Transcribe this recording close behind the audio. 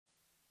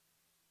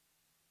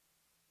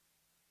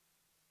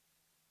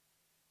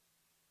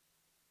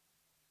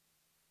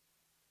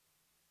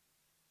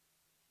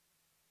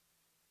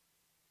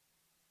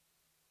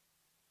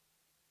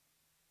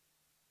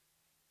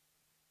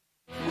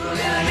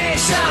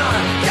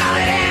Got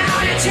it in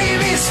on your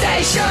TV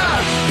station.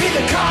 Be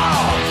the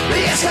call,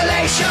 the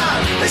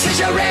escalation. This is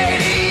your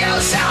radio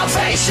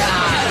salvation.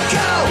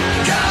 Go,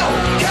 go,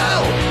 go,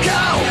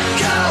 go,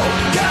 go,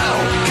 go,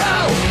 go,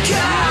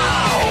 go.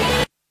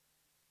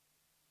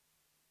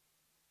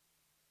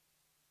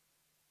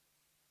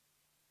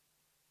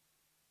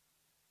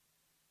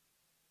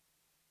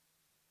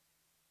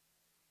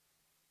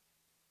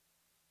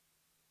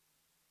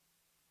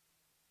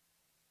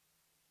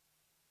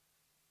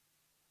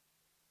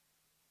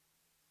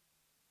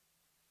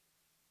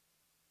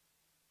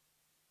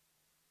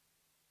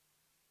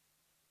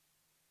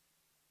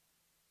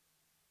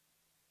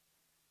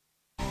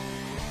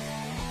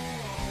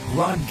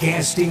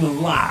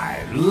 Broadcasting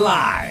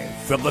live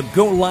from the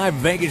Go Live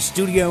Vegas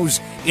studios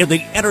in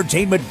the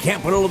entertainment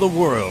capital of the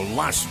world,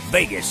 Las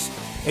Vegas.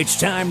 It's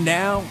time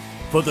now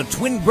for the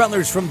Twin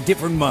Brothers from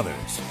Different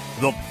Mothers,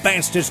 the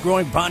fastest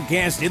growing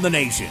podcast in the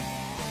nation.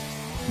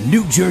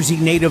 New Jersey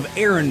native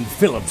Aaron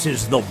Phillips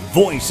is the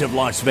voice of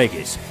Las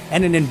Vegas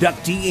and an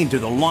inductee into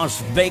the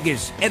Las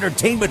Vegas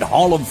Entertainment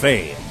Hall of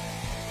Fame.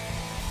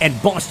 And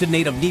Boston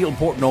native Neil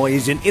Portnoy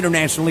is an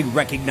internationally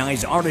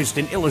recognized artist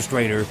and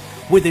illustrator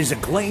with his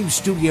acclaimed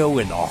studio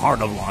in the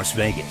heart of Las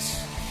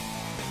Vegas.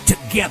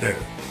 Together,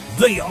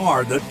 they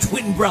are the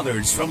Twin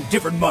Brothers from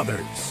Different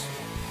Mothers.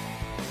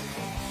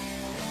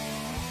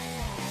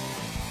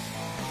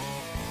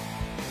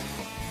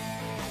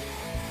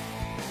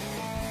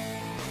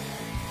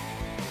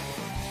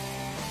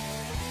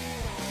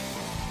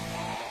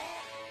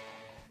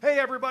 Hey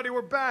everybody,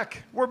 we're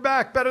back. We're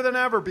back better than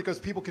ever because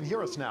people can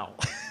hear us now.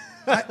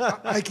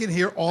 I can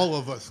hear all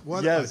of us.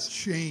 What a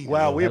change.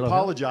 Wow, we Hello.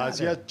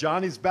 apologize. Yes,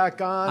 Johnny's back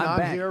on. I'm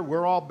back. here.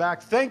 We're all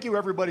back. Thank you,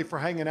 everybody, for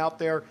hanging out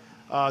there.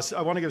 So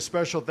I want to give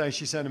special thanks.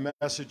 She sent a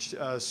message,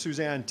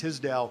 Suzanne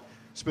Tisdale,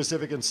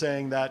 specific in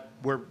saying that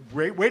we're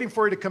waiting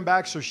for you to come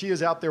back, so she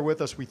is out there with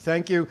us. We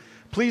thank you.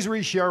 Please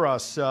reshare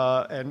us,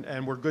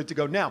 and we're good to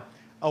go. Now,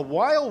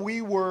 while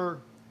we were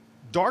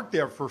dark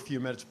there for a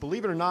few minutes,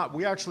 believe it or not,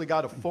 we actually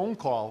got a phone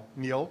call,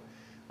 Neil,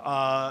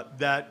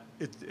 that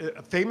it's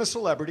a famous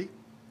celebrity.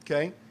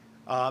 Okay,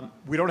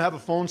 we don't have a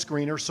phone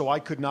screener, so I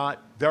could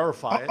not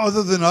verify it.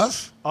 Other than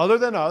us? Other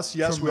than us,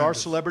 yes, we are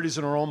Tremendous. celebrities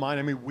in our own mind.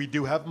 I mean, we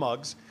do have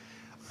mugs.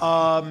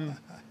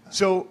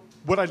 So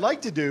what I'd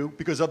like to do,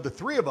 because of the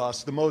three of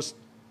us, the most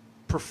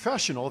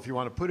professional, if you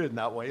want to put it in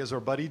that way, is our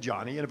buddy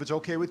Johnny. And if it's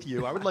okay with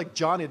you, I would like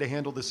Johnny to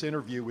handle this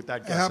interview with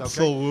that guest.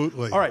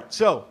 Absolutely. Okay? All right,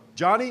 so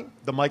Johnny,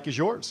 the mic is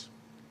yours.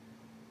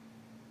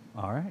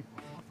 All right.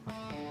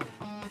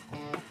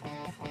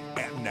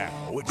 And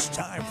now it's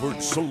time for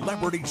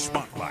Celebrity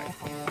Spotlight,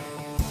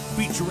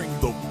 featuring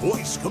the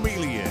voice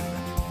chameleon,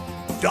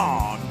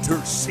 Don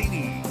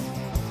Tersini.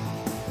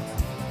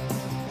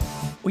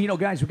 Well, you know,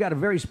 guys, we've got a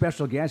very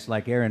special guest,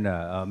 like Aaron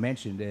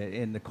mentioned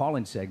in the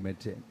call-in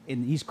segment.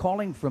 And he's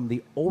calling from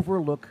the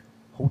Overlook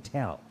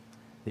Hotel.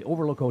 The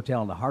Overlook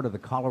Hotel in the heart of the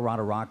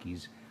Colorado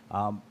Rockies.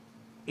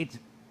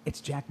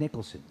 It's Jack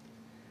Nicholson.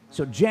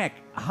 So, Jack,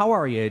 how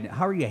are you?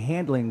 How are you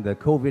handling the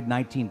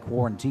COVID-19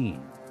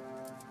 quarantine?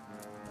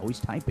 Oh, he's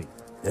typing.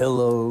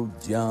 Hello,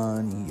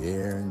 Johnny,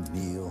 Aaron,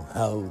 Neil.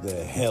 How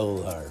the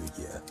hell are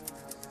you?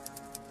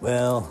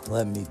 Well,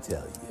 let me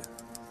tell you.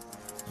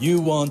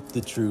 You want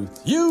the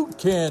truth. You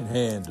can't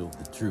handle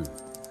the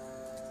truth.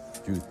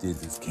 Truth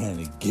is, it's kind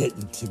of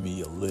getting to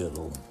me a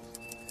little.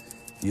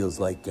 Feels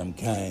like I'm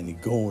kind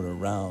of going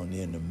around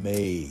in a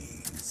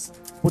maze.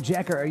 Well,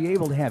 Jack, are you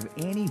able to have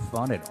any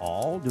fun at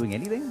all doing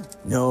anything?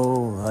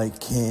 No, I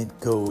can't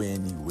go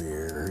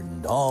anywhere,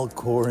 and all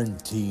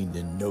quarantined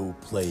and no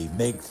play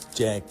makes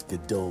Jack a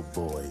dull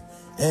boy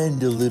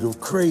and a little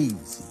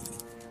crazy.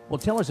 Well,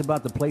 tell us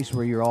about the place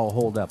where you're all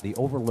holed up, the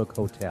Overlook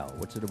Hotel.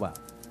 What's it about?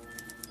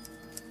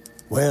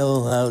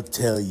 Well, I'll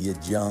tell you,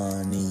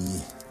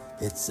 Johnny,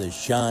 it's a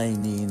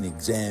shining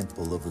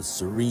example of a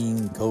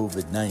serene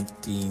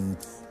COVID-19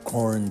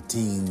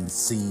 quarantine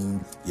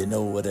scene. You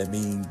know what I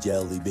mean,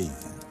 Jelly Bean?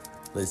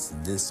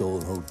 Listen, this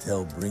old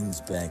hotel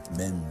brings back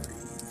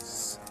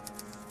memories.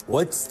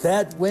 What's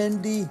that,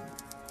 Wendy?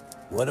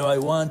 What do I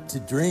want to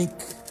drink?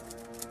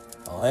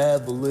 I'll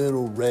have a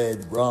little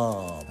red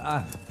rum.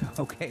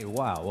 Okay,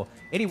 wow. Well,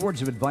 any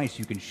words of advice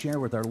you can share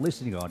with our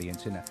listening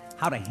audience and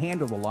how to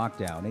handle the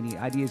lockdown? Any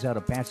ideas how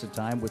to pass the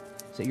time with,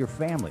 say, your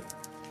family?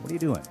 What are you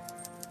doing?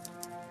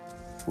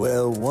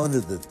 Well, one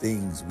of the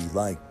things we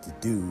like to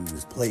do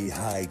is play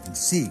hide and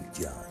seek,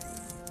 Johnny.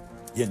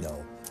 You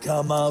know,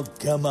 come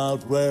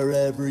out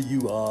wherever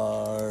you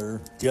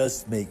are.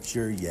 Just make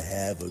sure you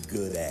have a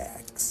good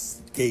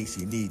axe in case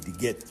you need to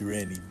get through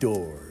any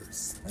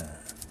doors.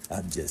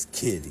 I'm just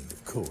kidding,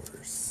 of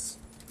course.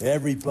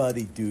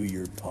 Everybody do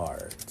your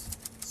part.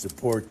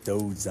 Support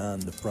those on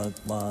the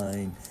front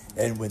line.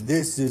 And when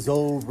this is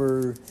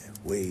over,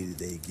 wait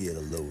till they get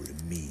a load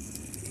of me.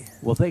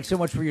 Well, thanks so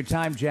much for your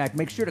time, Jack.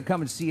 Make sure to come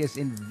and see us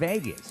in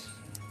Vegas.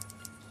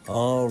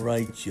 All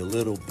right, you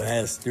little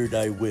bastard,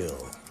 I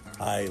will.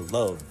 I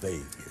love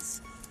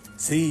Vegas.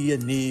 See ya,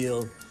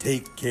 Neil.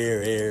 Take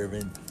care,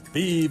 Aaron.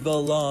 Viva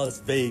Las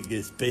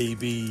Vegas,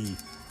 baby.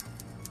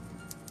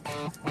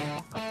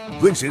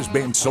 This has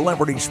been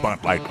Celebrity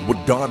Spotlight with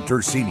Don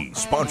Tersini,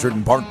 sponsored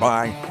in part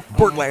by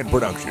Birdland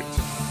Productions.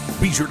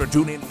 Be sure to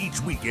tune in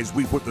each week as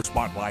we put the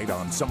spotlight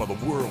on some of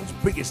the world's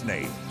biggest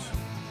names.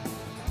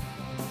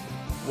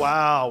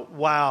 Wow,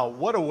 wow.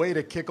 What a way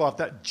to kick off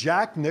that.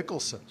 Jack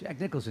Nicholson. Jack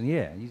Nicholson,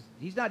 yeah.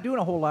 He's not doing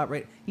a whole lot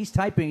right. He's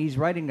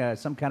writing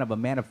some kind of a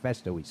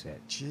manifesto, he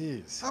said.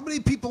 Jeez. How many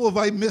people have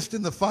I missed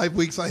in the 5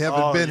 weeks I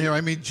haven't been here?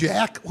 I mean,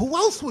 Jack. Who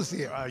else was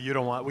here?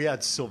 We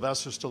had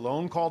Sylvester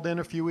Stallone called in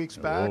a few weeks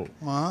back.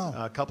 Oh. Wow.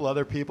 A couple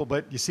other people.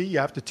 But you see, you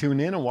have to tune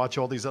in and watch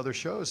all these other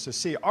shows to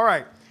see. All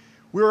right.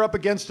 We're up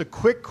against a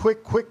quick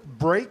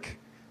break.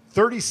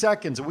 30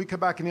 seconds. And we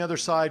come back on the other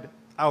side.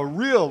 Our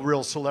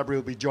real celebrity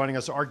will be joining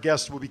us. Our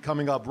guest will be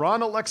coming up. Ron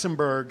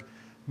Alexenberg,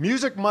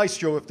 music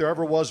maestro, if there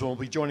ever was one, will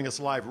be joining us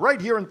live right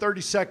here in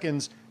 30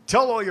 seconds.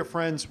 Tell all your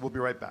friends. We'll be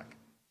right back.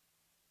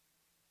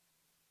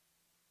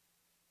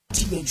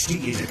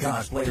 THD is a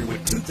cosplayer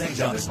with two things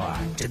on his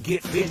mind: to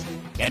get fit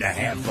and to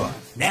have fun.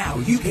 Now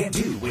you can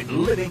too with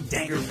Living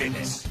Danger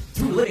Fitness.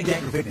 Through Living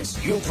Danger Fitness,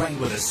 you'll train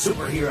with a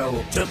superhero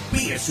to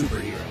be a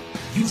superhero.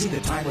 Using the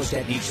timeless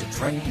techniques of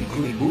training,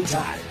 including Muay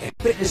Thai and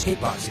fitness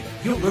kickboxing,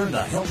 you'll learn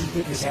the healthy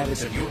fitness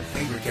habits of your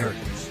favorite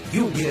characters.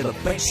 You'll get in the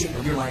best shape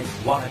of your life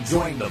while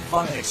enjoying the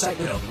fun and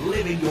excitement of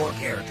living your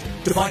character.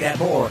 To find out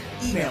more,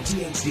 email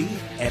THD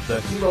at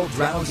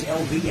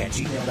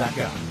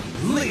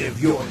theherodrownslv@gmail.com. Live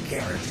your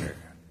character.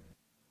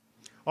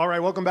 All right,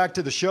 welcome back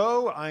to the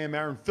show. I am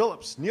Aaron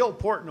Phillips, Neil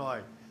Portnoy,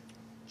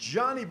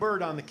 Johnny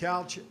Bird on the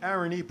couch,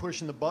 Aaron E.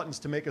 pushing the buttons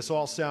to make us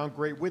all sound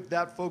great. With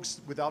that,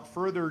 folks, without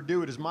further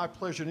ado, it is my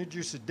pleasure to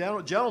introduce a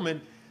gentleman.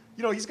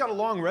 You know, he's got a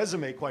long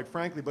resume, quite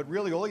frankly, but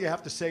really all you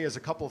have to say is a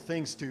couple of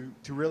things to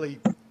really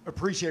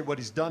appreciate what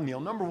he's done,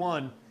 Neil. Number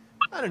one,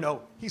 I don't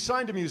know, he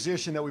signed a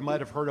musician that we might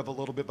have heard of a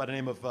little bit by the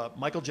name of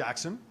Michael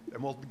Jackson,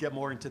 and we'll get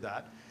more into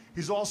that.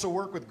 He's also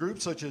worked with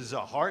groups such as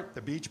Heart,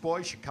 the Beach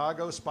Boys,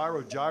 Chicago,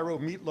 Spyro Gyro,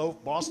 Meatloaf,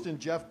 Boston,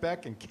 Jeff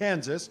Beck, and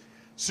Kansas.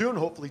 Soon,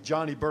 hopefully,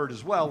 Johnny Bird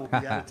as well will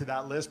be added to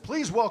that list.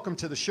 Please welcome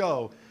to the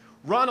show,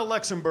 Ron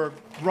Alexenberg.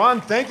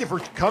 Ron, thank you for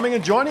coming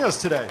and joining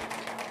us today.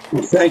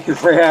 Well, thank you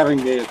for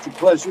having me. It's a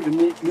pleasure to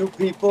meet new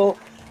people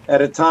at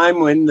a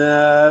time when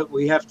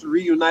we have to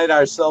reunite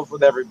ourselves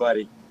with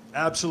everybody.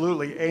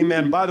 Absolutely.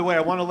 Amen. By the way, I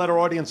want to let our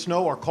audience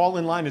know our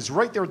call-in line is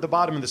right there at the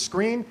bottom of the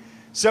screen,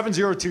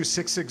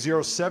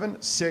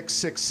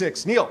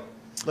 702-660-7666. Neil,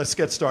 let's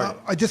get started.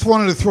 I just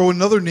wanted to throw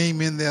another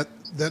name in that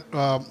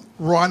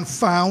Ron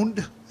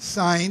signed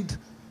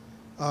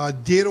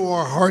dear to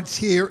our hearts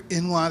here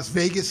in Las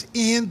Vegas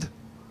and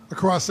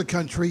across the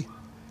country,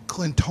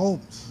 Clint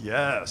Holmes.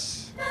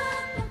 Yes.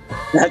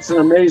 That's an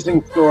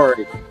amazing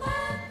story.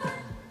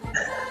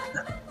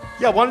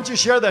 Yeah, why don't you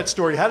share that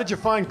story? How did you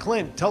find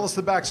Clint? Tell us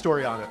the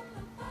backstory on it.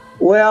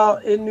 Well,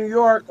 in New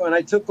York, when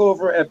I took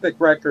over Epic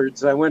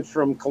Records, I went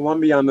from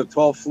Columbia on the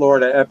 12th floor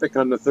to Epic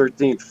on the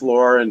 13th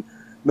floor, and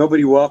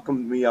nobody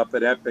welcomed me up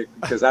at Epic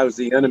because I was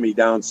the enemy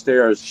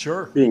downstairs,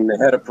 Sure. being the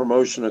head of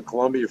promotion of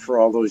Columbia for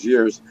all those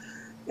years.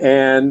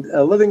 And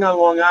living on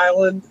Long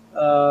Island,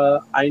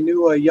 I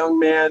knew a young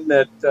man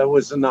that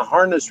was in the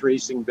harness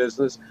racing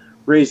business,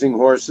 raising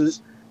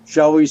horses.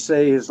 Shall we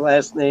say his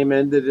last name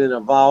ended in a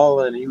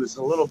vowel, and he was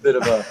a little bit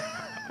of a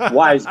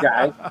wise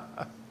guy.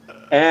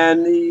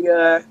 And he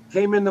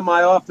came into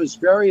my office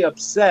very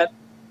upset,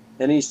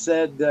 and he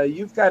said,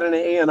 you've got an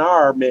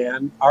A&R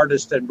man,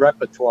 artist and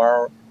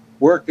repertoire,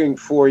 working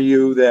for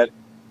you that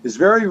is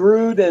very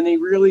rude, and he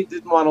really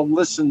didn't want to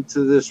listen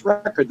to this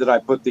record that I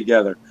put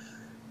together.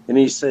 And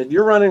he said,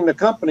 you're running the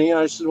company. And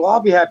I said, well, I'll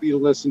be happy to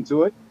listen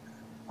to it.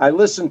 I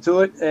listened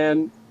to it,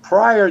 and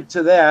prior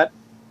to that,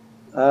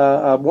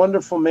 a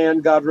wonderful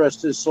man, God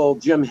rest his soul,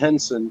 Jim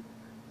Henson,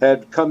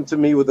 had come to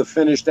me with a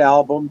finished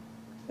album,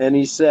 and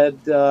he said,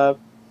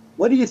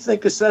 what do you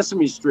think of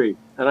Sesame Street?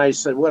 And I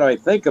said, what do I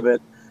think of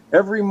it?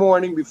 Every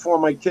morning before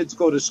my kids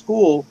go to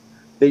school,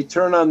 they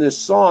turn on this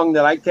song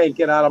that I can't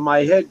get out of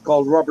my head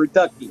called Rubber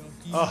Ducky.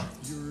 Oh.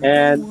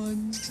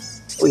 And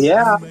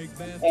yeah,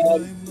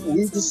 and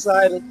we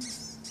decided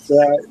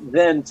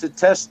then to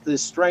test the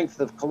strength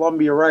of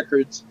Columbia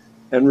Records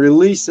and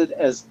release it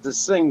as the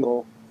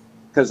single,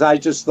 because I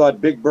just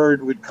thought Big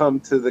Bird would come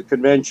to the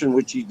convention,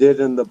 which he did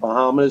in the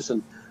Bahamas,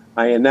 and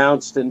I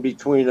announced in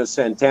between a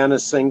Santana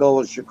single,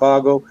 a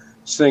Chicago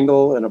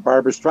single, and a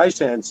Barbra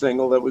Streisand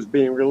single that was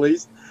being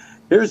released.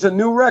 Here's a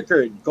new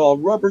record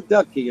called Rubber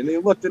Ducky. And they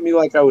looked at me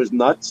like I was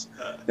nuts.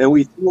 And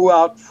we threw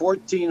out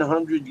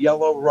 1,400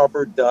 yellow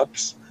rubber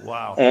ducks.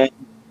 Wow. And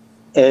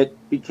it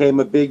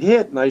became a big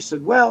hit. And I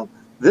said, well,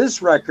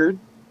 this record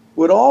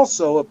would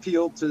also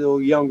appeal to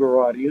a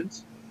younger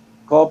audience,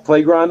 called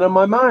Playground in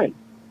My Mind.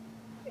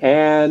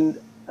 And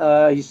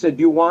he said,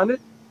 do you want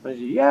it? I said,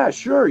 yeah,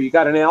 sure. You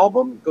got an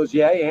album? He goes,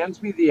 yeah. He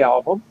hands me the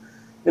album.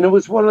 And it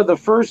was one of the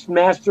first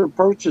master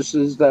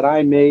purchases that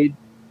I made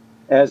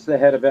as the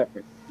head of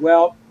Epic.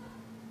 Well,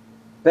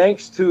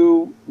 thanks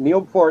to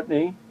Neil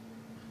Portnoy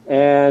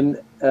and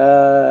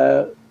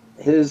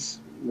his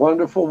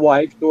wonderful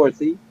wife,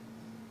 Dorothy,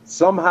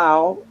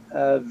 somehow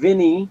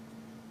Vinny,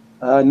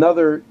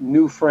 another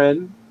new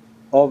friend,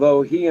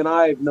 although he and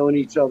I have known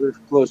each other for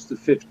close to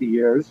 50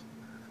 years.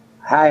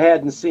 I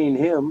hadn't seen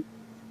him.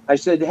 I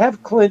said,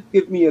 have Clint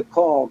give me a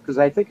call, because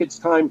I think it's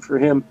time for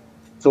him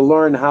to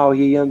learn how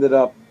he ended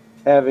up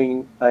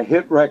having a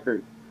hit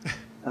record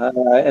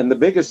and the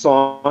biggest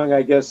song,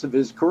 I guess, of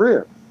his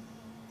career.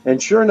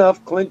 And sure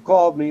enough, Clint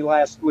called me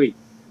last week.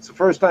 It's the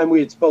first time we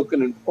had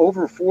spoken in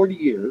over 40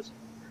 years.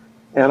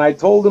 And I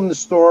told him the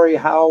story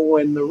how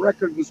when the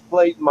record was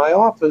played in my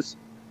office,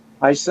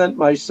 I sent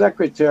my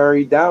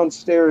secretary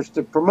downstairs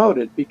to promote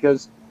it,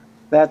 because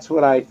that's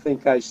what I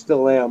think I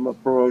still am, a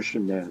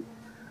promotion man.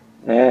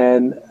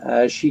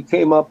 And she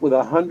came up with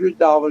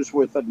 $100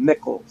 worth of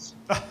nickels.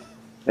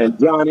 And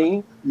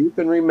Johnny, you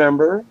can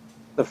remember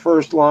the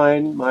first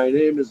line, my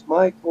name is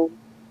Michael,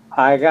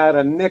 I got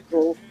a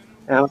nickel.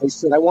 And I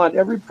said, I want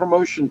every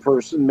promotion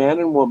person, man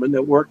and woman,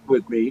 that worked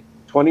with me,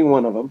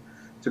 21 of them,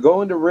 to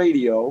go into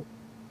radio.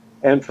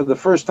 And for the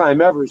first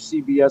time ever,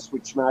 CBS,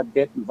 which not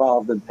get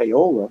involved in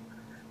payola,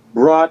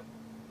 brought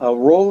a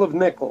roll of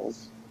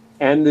nickels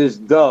and this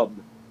dub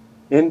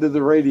into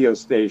the radio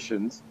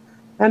stations.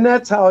 And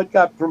that's how it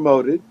got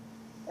promoted.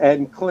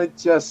 And Clint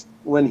just,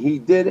 when he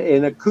did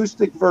an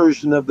acoustic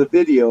version of the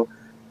video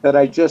that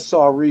I just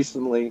saw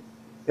recently,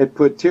 it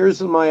put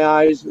tears in my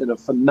eyes and a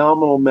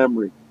phenomenal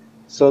memory.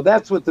 So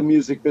that's what the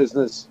music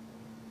business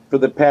for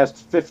the past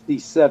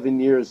 57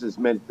 years has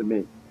meant to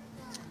me.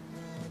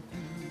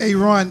 Hey,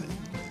 Ron,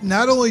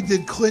 not only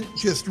did Clint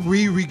just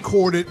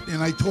re-record it,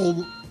 and I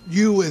told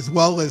you as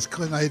well as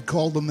Clint, I had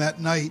called him that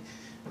night,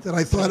 that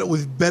I thought it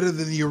was better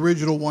than the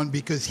original one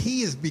because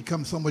he has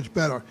become so much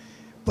better.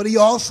 But he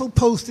also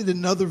posted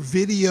another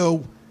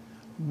video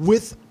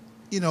with,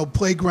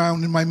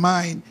 Playground in My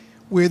Mind,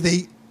 where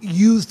they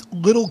used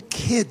little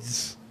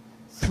kids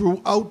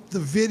throughout the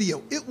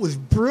video. It was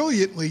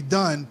brilliantly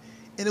done,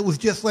 and it was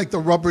just like the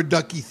rubber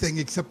ducky thing,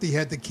 except he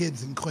had the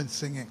kids and Clint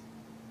singing.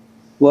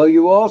 Well,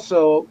 you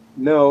also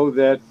know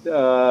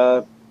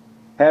that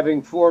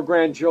having 4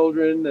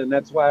 grandchildren, and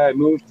that's why I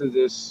moved to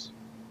this,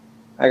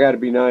 I got to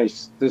be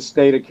nice, this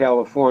state of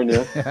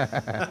California.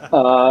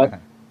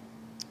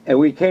 And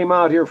we came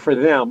out here for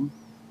them.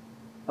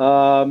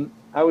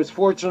 I was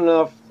fortunate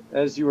enough,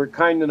 as you were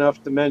kind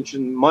enough to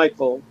mention,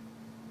 Michael,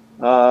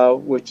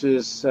 which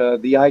is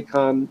the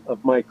icon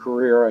of my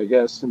career, I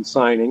guess, in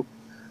signing.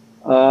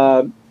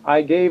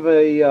 I gave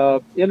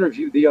a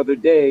interview the other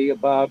day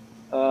about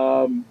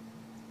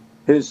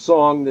his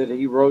song that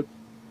he wrote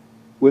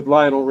with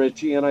Lionel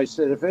Richie, and I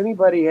said, if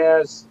anybody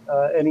has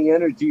any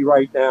energy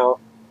right now,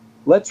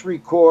 let's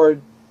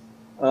record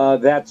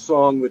that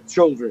song with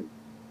children.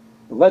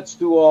 Let's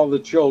do all the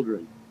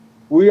children.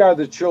 We are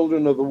the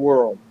children of the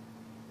world.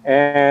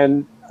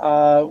 And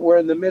we're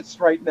in the midst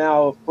right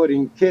now of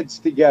putting kids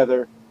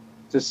together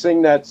to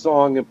sing that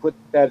song and put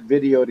that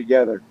video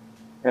together.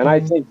 And I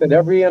think that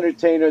every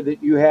entertainer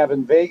that you have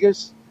in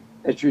Vegas,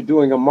 that you're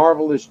doing a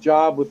marvelous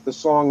job with the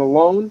song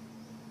alone,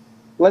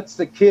 lets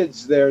the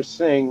kids there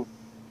sing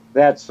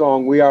that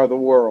song, We Are the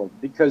World,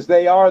 because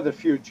they are the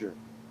future.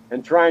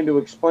 And trying to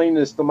explain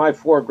this to my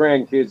 4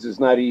 grandkids is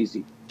not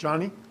easy.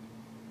 Johnny?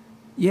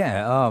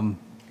 Yeah,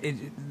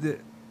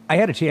 I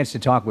had a chance to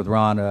talk with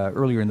Ron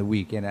earlier in the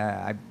week, and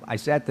I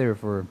sat there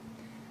for,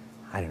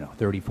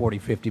 30, 40,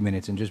 50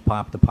 minutes and just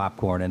popped the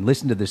popcorn and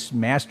listened to this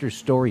master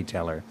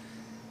storyteller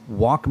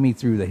walk me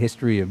through the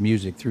history of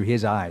music through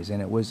his eyes,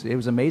 and it was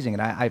amazing.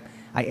 And I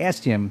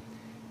asked him,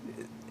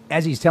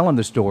 as he's telling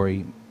the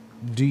story,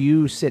 do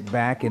you sit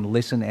back and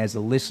listen as a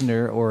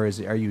listener, or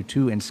are you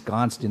too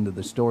ensconced into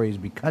the stories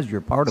because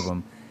you're part of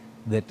them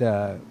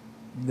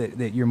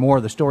that you're more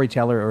the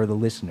storyteller or the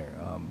listener?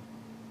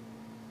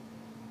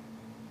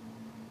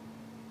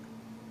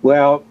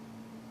 Well,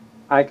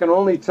 I can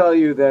only tell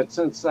you that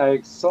since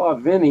I saw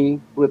Vinny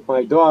with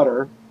my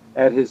daughter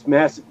at his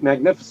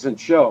magnificent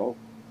show,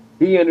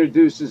 he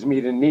introduces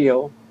me to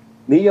Neil.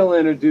 Neil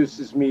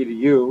introduces me to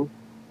you.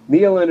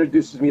 Neil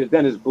introduces me to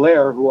Dennis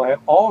Blair, who I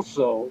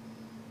also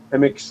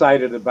am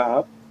excited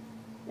about.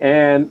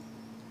 And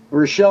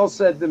Rochelle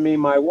said to me,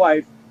 my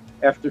wife,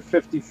 after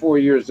 54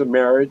 years of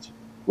marriage,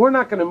 we're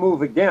not going to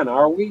move again,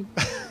 are we?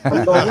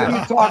 I'm going, what are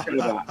you talking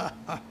about?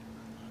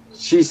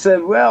 She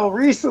said, well,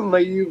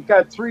 recently you've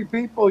got 3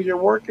 people you're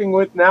working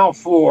with, now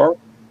 4,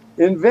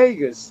 in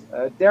Vegas.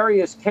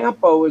 Darius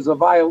Campo is a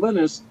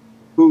violinist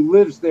who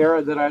lives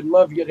there that I'd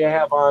love you to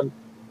have on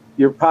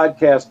your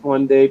podcast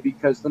one day,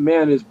 because the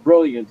man is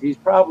brilliant. He's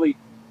probably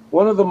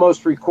one of the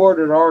most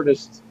recorded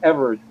artists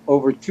ever.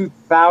 Over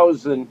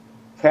 2,000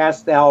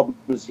 cast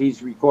albums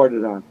he's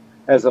recorded on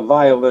as a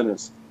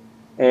violinist.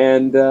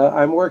 And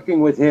I'm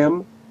working with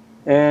him.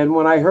 And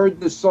when I heard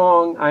the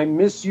song, I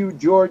Miss You,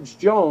 George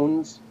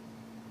Jones,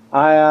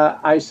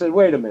 I said,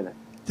 wait a minute.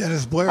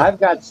 Dennis Blair. I've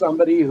got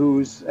somebody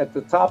who's at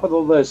the top of the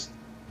list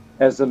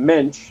as a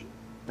mensch.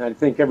 I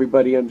think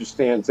everybody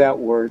understands that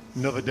word.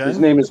 His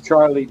name is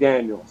Charlie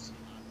Daniels.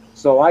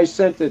 So I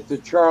sent it to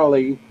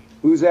Charlie,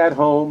 who's at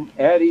home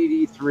at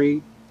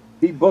ED3.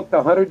 He booked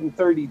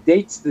 130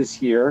 dates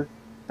this year.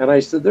 And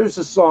I said, there's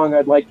a song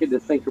I'd like you to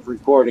think of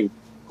recording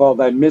called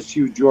I Miss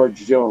You,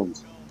 George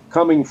Jones,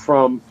 coming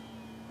from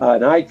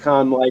an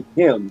icon like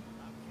him.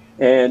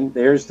 And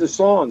there's the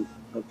song.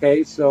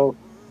 Okay, so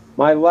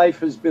my life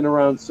has been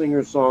around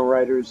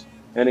singer-songwriters,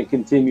 and it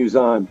continues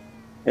on.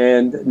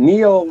 And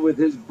Neil, with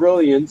his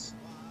brilliance,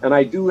 and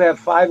I do have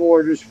 5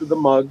 orders for the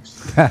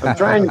mugs. I'm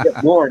trying to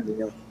get more,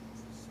 Neil.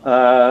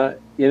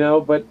 You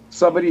know, but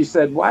somebody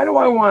said, why do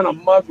I want a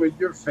mug with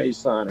your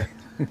face on it?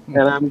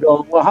 And I'm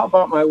going, well, how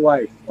about my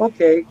wife?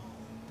 Okay.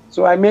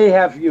 So I may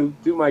have you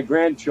do my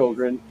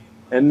grandchildren,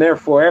 and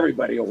therefore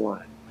everybody will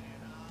want it.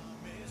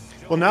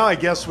 Well, now I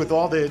guess with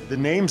all the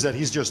names that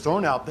he's just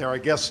thrown out there, I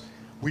guess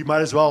we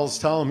might as well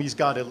tell him he's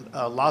got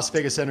a Las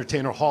Vegas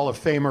Entertainer Hall of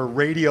Famer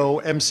radio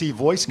MC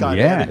voice guy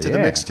added to the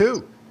mix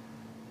too.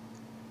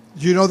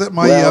 Do you know that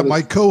my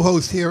my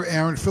co-host here,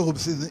 Aaron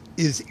Phillips,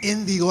 is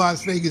in the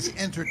Las Vegas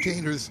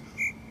Entertainers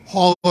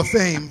Hall of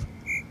Fame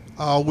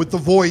with the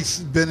voice,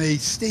 been a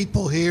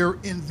staple here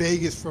in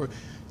Vegas for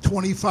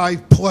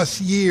 25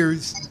 plus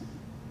years.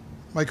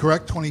 Am I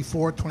correct?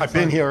 24, 25? I've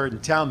been here in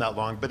town that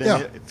long, but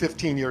in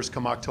 15 years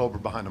come October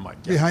behind the mic.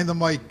 Yeah. Behind the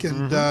mic.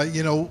 And,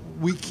 you know,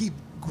 we keep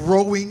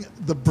growing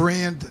the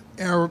brand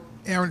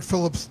Aaron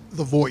Phillips,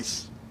 the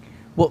voice.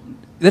 Well,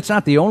 that's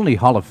not the only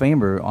Hall of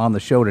Famer on the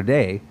show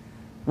today.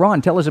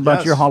 Ron, tell us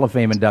about your Hall of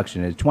Fame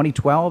induction. It's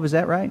 2012, is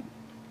that right?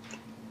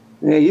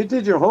 Yeah, you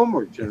did your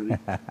homework, Johnny.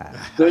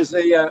 There's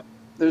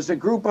a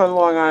group on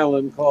Long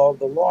Island called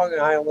the Long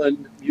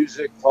Island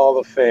Music Hall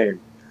of Fame,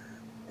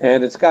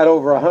 and it's got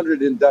over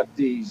 100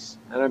 inductees.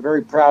 And I'm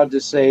very proud to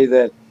say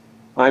that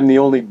I'm the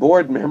only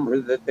board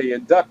member that they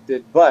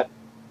inducted. But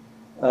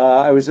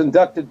I was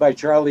inducted by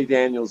Charlie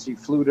Daniels. He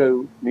flew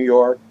to New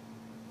York,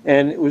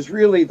 and it was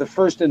really the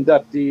first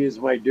inductee is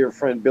my dear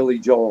friend Billy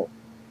Joel.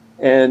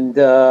 And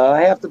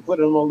I have to put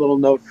in a little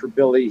note for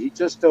Billy. He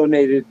just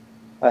donated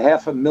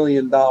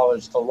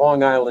 $500,000 to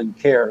Long Island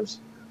Cares,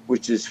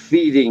 which is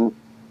feeding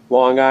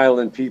Long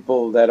Island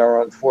people that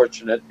are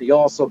unfortunate. He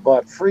also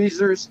bought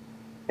freezers,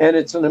 and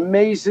it's an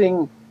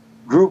amazing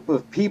group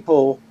of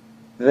people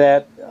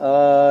that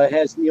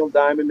has Neil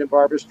Diamond and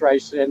Barbra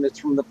Streisand. It's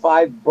from the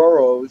 5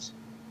 boroughs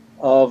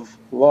of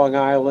Long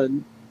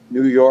Island,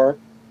 New York.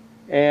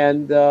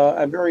 And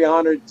I'm very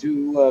honored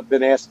to have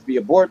been asked to be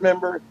a board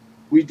member.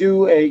 We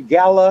do a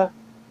gala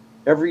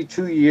every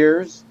 2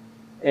 years,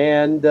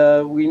 and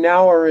we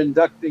now are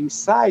inducting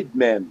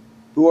sidemen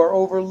who are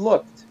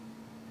overlooked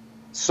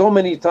so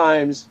many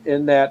times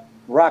in that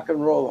Rock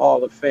and Roll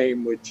Hall of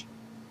Fame, which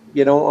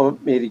you don't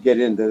want me to get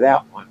into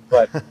that one.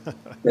 But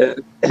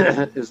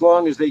as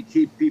long as they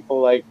keep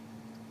people like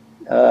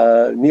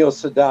Neil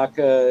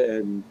Sedaka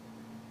and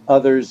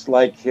others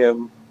like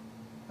him,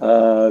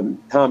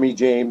 Tommy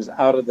James,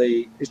 out of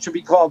it should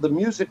be called the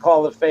Music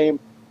Hall of Fame,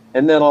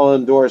 and then I'll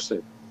endorse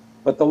it.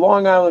 But the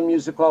Long Island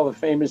Music Hall of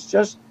Fame is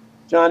just,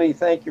 Johnny,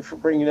 thank you for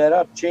bringing that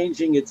up,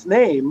 changing its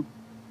name.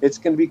 It's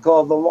going to be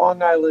called the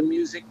Long Island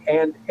Music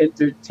and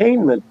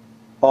Entertainment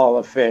Hall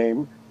of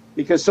Fame,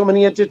 because so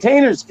many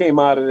entertainers came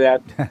out of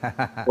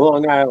that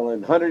Long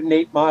Island.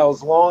 108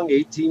 miles long,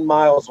 18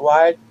 miles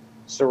wide,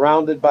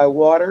 surrounded by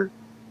water.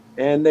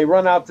 And they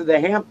run out to the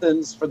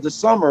Hamptons for the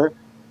summer,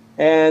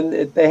 and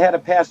they had to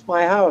pass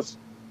my house.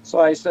 So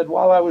I said,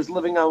 while I was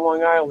living on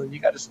Long Island, you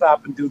got to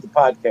stop and do the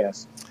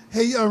podcast.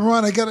 Hey,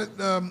 Ron, I got it.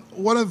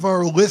 One of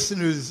our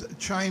listeners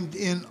chimed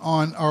in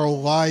on our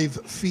live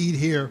feed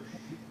here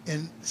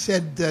and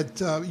said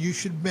that you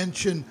should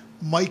mention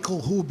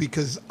Michael Who,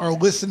 because our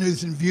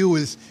listeners and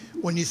viewers,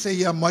 when you say,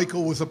 yeah,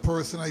 Michael was a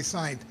person I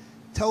signed,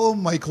 tell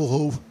them Michael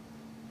Who.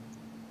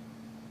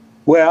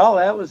 Well,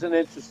 that was an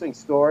interesting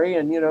story.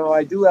 And, you know,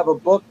 I do have a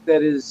book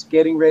that is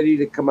getting ready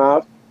to come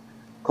out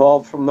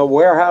called From the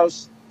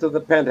Warehouse to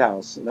the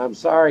Penthouse. And I'm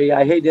sorry,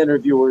 I hate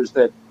interviewers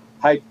that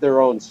hype their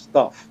own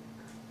stuff.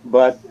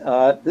 But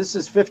this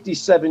is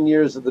 57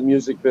 years of the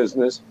music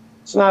business.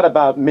 It's not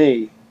about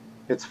me.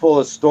 It's full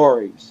of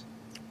stories.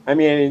 I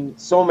mean,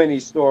 so many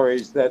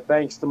stories that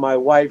thanks to my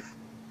wife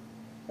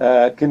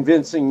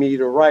convincing me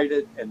to write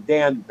it, and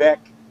Dan Beck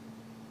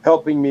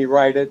helping me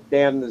write it.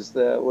 Dan was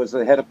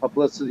the head of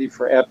publicity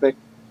for Epic.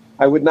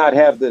 I would not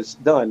have this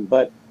done.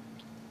 But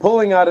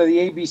pulling out of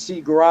the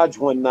ABC garage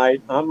one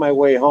night on my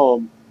way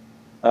home,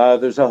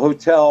 there's a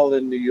hotel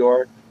in New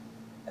York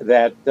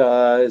that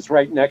is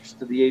right next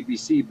to the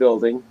ABC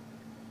building.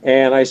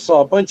 And I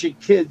saw a bunch of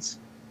kids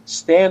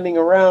standing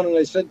around, and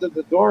I said to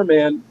the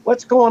doorman,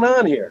 what's going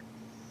on here?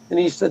 And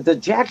he said, the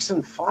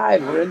Jackson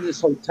 5 are in this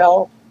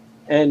hotel,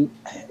 and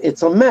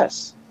it's a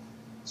mess.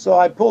 So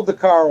I pulled the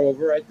car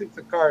over. I think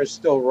the car is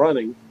still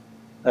running,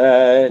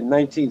 in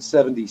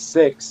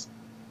 1976.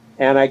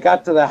 And I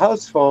got to the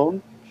house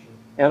phone,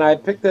 and I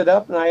picked it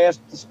up, and I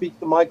asked to speak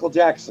to Michael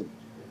Jackson.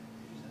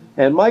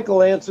 And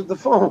Michael answered the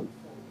phone.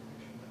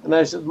 And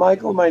I said,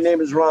 Michael, my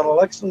name is Ron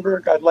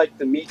Luxembourg. I'd like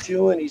to meet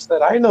you. And he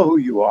said, I know who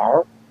you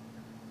are.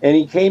 And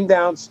he came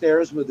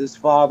downstairs with his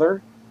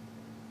father.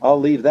 I'll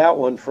leave that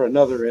one for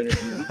another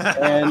interview.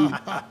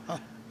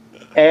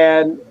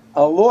 And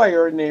a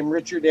lawyer named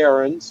Richard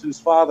Aarons, whose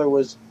father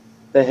was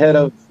the head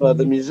of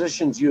the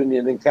Musicians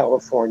Union in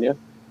California.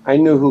 I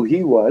knew who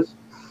he was.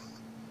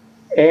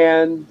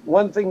 And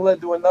one thing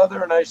led to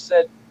another. And I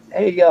said,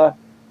 hey,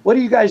 what are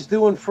you guys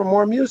doing for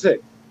more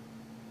music?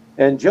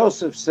 And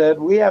Joseph said,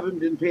 we haven't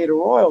been paid a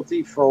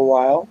royalty for a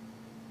while.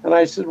 And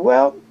I said,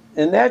 well,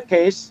 in that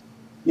case,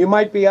 you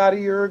might be out of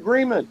your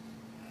agreement.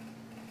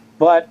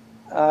 But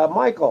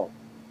Michael,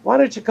 why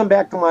don't you come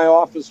back to my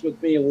office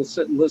with me and we'll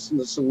sit and listen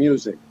to some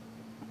music?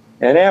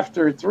 And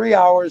after 3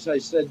 hours, I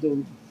said to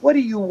him, what do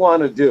you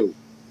want to do?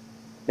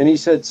 And he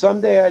said,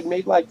 someday I'd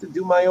like to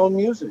do my own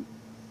music.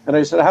 And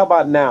I said, how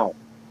about now?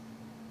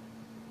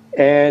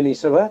 And he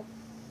said, what?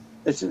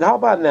 I said, how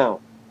about now?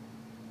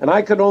 And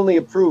I could only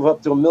approve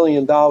up to $1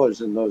 million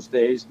in those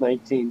days,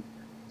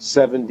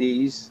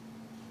 1970s.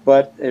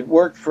 But it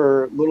worked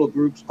for little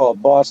groups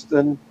called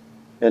Boston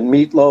and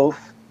Meatloaf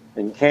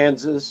and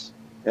Kansas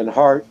and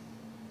Heart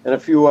and a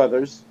few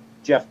others,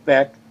 Jeff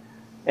Beck.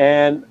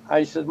 And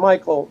I said,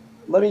 Michael,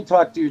 let me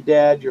talk to your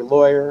dad, your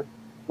lawyer.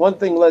 One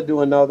thing led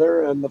to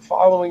another. And the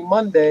following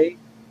Monday,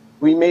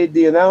 we made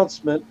the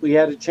announcement we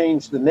had to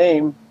change the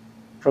name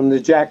from the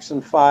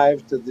Jackson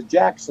 5 to the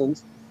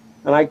Jacksons.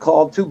 And I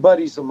called two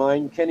buddies of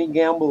mine, Kenny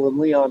Gamble and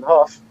Leon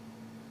Huff,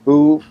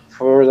 who,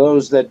 for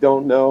those that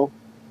don't know,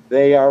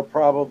 they are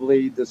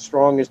probably the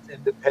strongest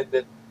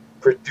independent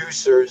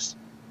producers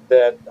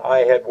that I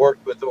had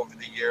worked with over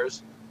the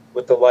years,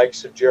 with the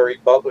likes of Jerry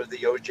Butler, the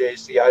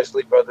OJs, the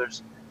Isley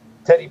Brothers,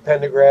 Teddy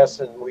Pendergrass,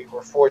 and we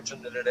were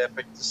fortunate at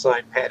Epic to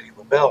sign Patti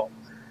LaBelle.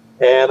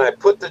 And I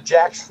put the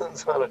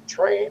Jacksons on a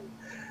train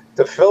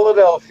to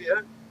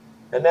Philadelphia,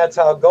 and that's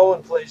how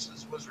Going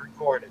Places was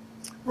recorded.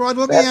 Rod,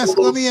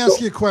 let me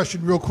ask you a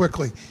question real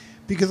quickly,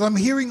 because I'm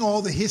hearing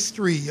all the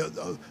history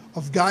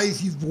of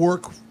guys you've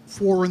worked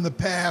for in the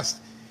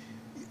past,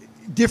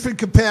 different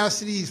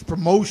capacities,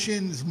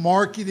 promotions,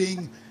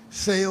 marketing,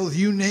 sales,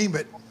 you name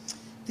it.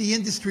 The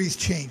industry's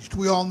changed.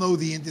 We all know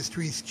the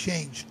industry's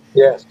changed.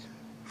 Yes.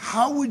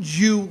 How would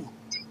you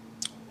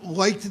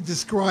like to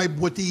describe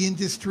what the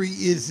industry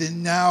is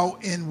in now,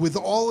 and with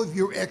all of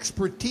your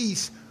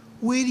expertise,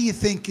 where do you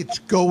think it's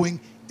going,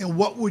 and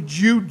what would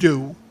you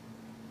do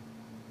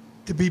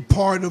to be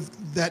part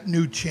of that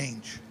new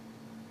change?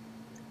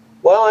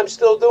 Well, I'm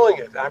still doing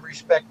it. I'm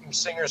respecting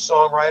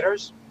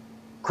singer-songwriters,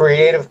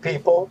 creative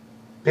people,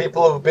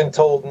 people who've been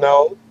told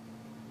no.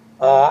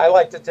 I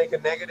like to take a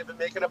negative and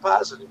make it a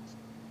positive.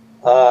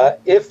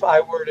 If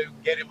I were to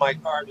get in my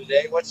car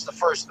today, what's the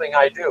first thing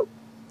I do?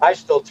 I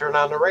still turn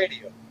on the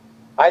radio.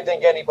 I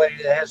think anybody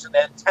that has an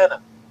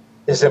antenna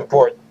is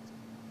important.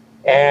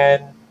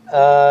 And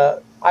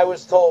I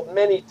was told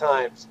many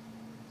times,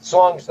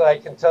 songs that I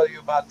can tell you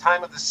about,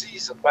 Time of the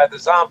Season by the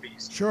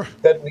Zombies. Sure.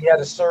 That we had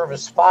to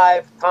service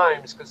 5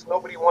 times because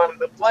nobody wanted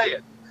to play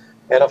it.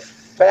 And a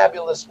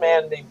fabulous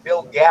man named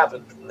Bill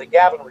Gavin from the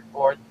Gavin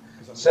Report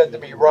said to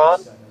me,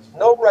 Ron,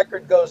 no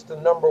record goes to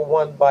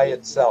 #1 by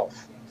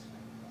itself.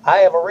 I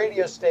have a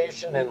radio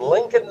station in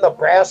Lincoln,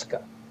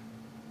 Nebraska,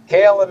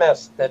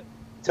 KLMS, that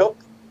took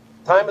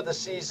Time of the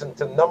Season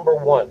to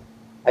 #1.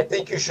 I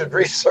think you should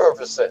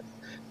resurface it.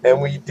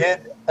 And we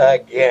did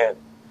again.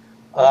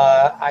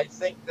 I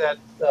think that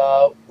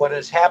what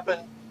has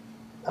happened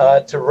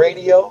to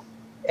radio,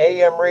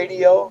 AM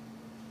radio,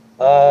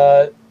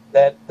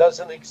 that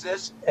doesn't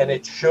exist, and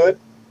it should.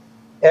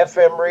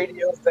 FM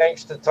radio,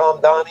 thanks to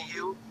Tom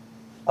Donahue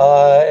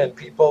and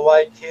people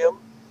like him.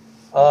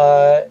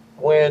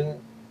 When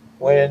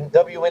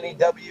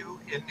WNEW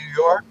in New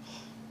York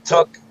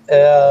took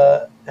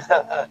a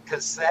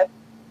cassette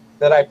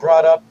that I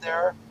brought up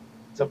there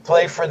to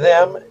play for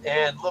them,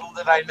 and little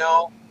did I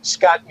know,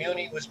 Scott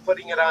Muni was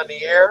putting it on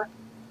the air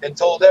and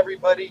told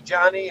everybody,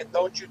 Johnny, and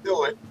don't you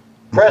do it,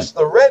 press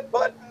the red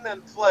button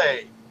and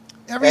play.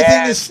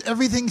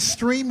 Everything's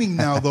streaming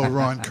now, though,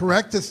 Ron.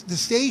 Correct? The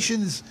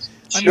stations.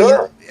 Sure.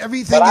 I mean,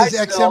 everything is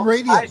XM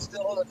radio. I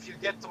still, if you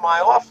get to my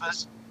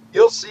office,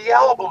 you'll see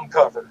album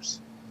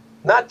covers,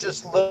 not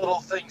just little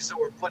things that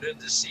were put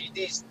into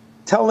CDs,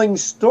 telling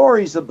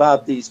stories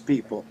about these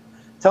people,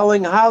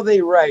 telling how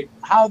they write,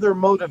 how they're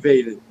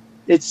motivated.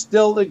 It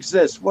still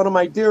exists. One of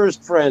my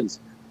dearest friends,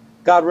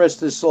 God rest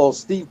his soul,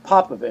 Steve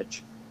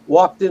Popovich,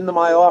 walked into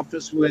my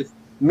office with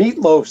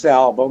Meatloaf's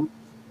album,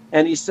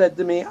 and he said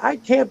to me, I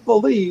can't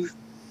believe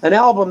an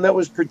album that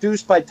was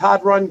produced by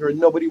Todd Rundgren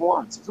nobody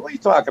wants. I said, what are you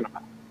talking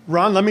about?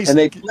 Ron, let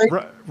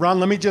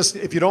me just,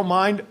 if you don't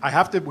mind,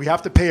 we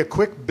have to pay a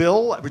quick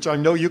bill, which I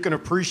know you can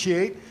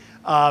appreciate.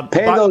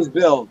 Pay those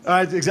bills.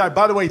 Exactly.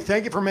 By the way,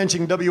 thank you for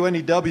mentioning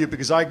WNEW,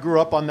 because I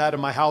grew up on that in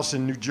my house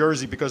in New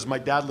Jersey because my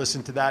dad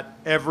listened to that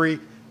every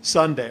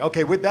Sunday.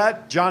 Okay, with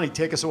that, Johnny,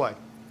 take us away.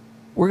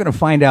 We're going to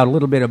find out a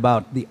little bit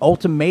about the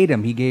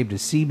ultimatum he gave to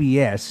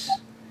CBS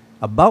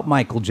about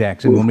Michael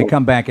Jackson when we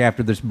come back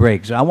after this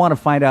break. So I want to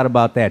find out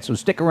about that. So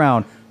stick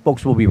around,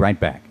 folks. We'll be right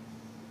back.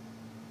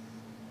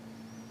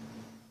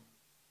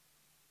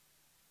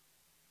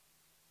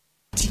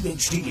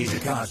 THD is a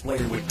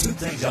cosplayer with 2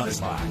 things on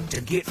his mind: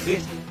 to get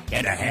fit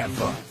and to have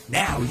fun.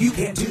 Now you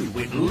can too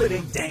with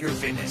Living Dagger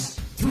Fitness.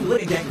 Through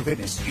Living Dagger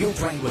Fitness, you'll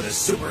train with a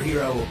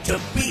superhero to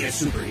be a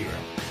superhero.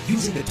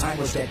 Using the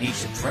timeless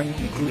techniques of training,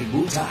 including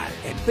Muay Thai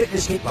and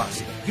fitness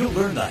kickboxing, you'll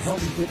learn the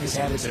healthy fitness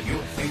habits of your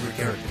favorite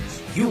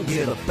characters. you'll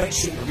get the best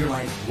shape of your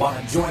life while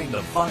enjoying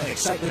the fun and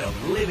excitement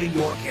of living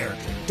your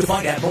character. To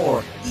find out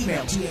more,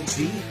 email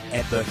THD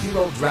at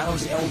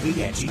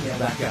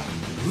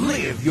theherodrownslv@gmail.com.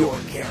 Live your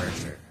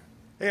character.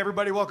 Hey,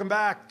 everybody, welcome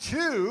back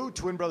to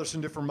Twin Brothers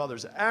from Different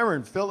Mothers.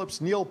 Aaron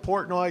Phillips, Neil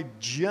Portnoy,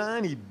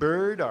 Johnny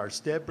Bird, our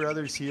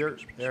stepbrothers here.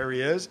 There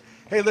he is.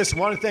 Hey, listen,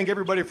 want to thank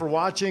everybody for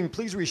watching.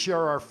 Please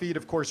reshare our feed.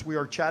 Of course, we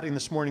are chatting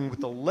this morning with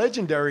the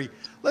legendary,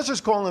 let's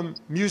just call him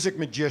music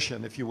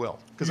magician, if you will.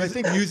 Because I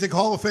think Music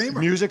Hall of Famer.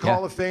 Music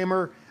Hall of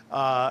Famer.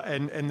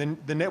 And then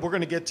we're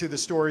going to get to the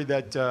story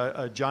that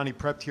Johnny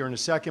prepped here in a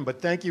second. But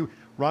thank you.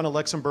 Ron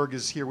Alexenberg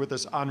is here with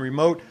us on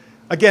remote.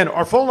 Again,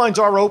 our phone lines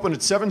are open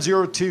at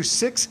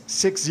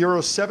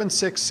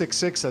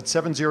 702-660-7666. That's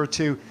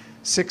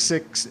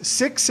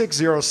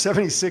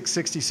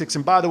 702-660-7666.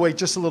 And by the way,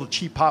 just a little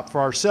cheap hop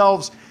for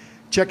ourselves.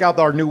 Check out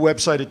our new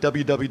website at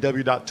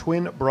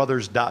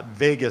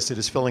www.twinbrothers.vegas. It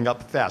is filling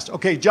up fast.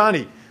 Okay,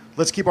 Johnny,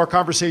 let's keep our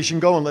conversation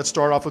going. Let's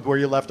start off with where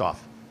you left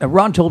off.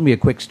 Ron told me a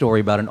quick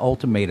story about an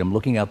ultimatum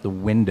looking out the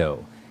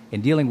window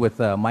and dealing with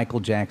Michael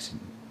Jackson.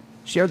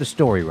 Share the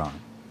story, Ron.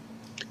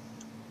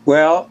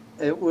 Well,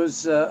 it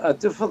was a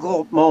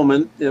difficult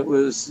moment. It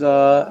was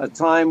a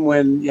time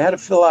when you had to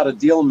fill out a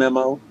deal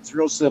memo. It's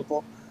real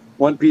simple,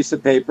 one piece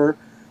of paper,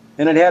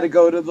 and it had to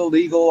go to the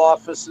legal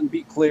office and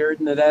be cleared,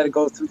 and it had to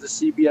go through the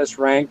CBS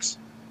ranks.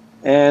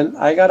 And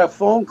I got a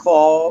phone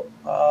call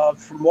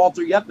from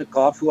Walter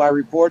Yetnikoff, who I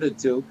reported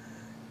to,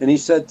 and he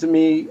said to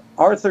me,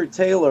 Arthur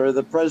Taylor,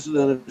 the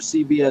president of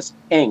CBS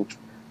Inc.,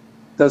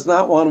 does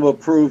not want to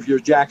approve your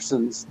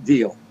Jackson's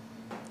deal.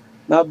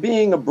 Now,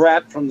 being a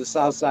brat from the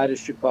south side of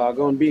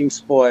Chicago and being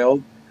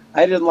spoiled,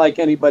 I didn't like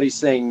anybody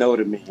saying no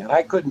to me. And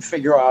I couldn't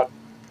figure out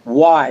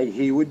why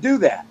he would do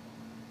that.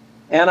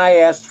 And I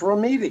asked for a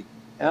meeting.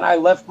 And I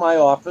left my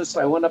office.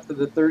 I went up to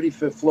the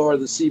 35th floor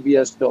of the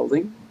CBS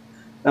building.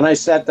 And I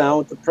sat down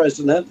with the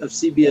president of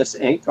CBS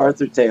Inc.,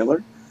 Arthur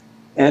Taylor.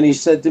 And he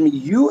said to me,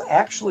 you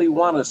actually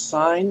want to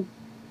sign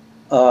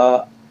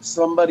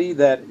somebody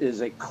that is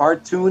a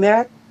cartoon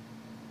act?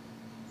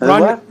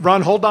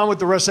 Ron, hold on with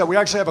the rest of that. We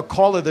actually have a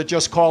caller that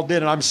just called in,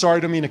 and I'm sorry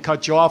to mean to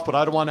cut you off, but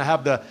I don't want to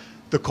have the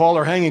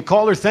caller hanging.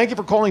 Caller, thank you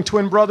for calling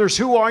Twin Brothers.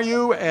 Who are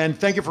you? And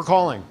thank you for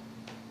calling.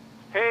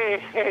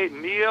 Hey,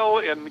 Neil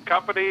and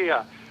company,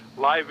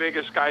 Live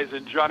Vegas guys,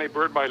 and Johnny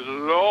Bird, my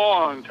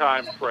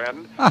longtime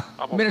friend. I'm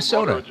a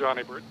Minnesota. Of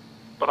Johnny Bird.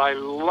 But I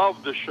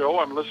love the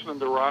show. I'm listening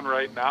to Ron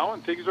right now,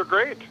 and things are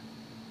great.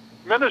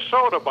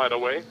 Minnesota, by the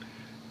way.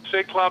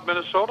 St. Cloud,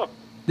 Minnesota.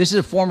 This is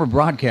a former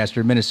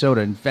broadcaster in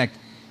Minnesota. In fact,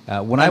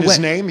 when I went, his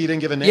name? He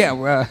didn't give a name.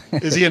 Yeah,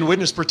 is he in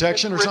witness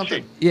protection or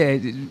something? Yeah,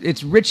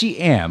 it's Richie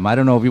M. I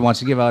don't know if he wants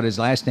to give out his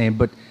last name,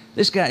 but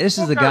this guy, this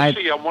is the guy.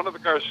 I'm one of the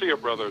Garcia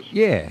brothers.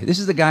 Yeah, this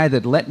is the guy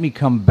that let me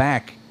come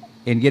back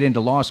and get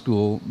into law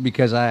school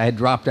because I had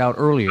dropped out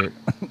earlier,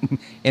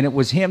 and it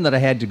was him that I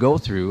had to go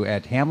through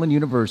at Hamlin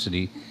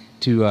University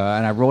to,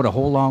 and I wrote a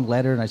whole long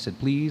letter, and I said,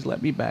 please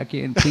let me back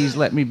in, please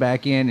let me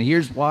back in, and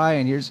here's why,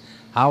 and here's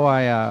how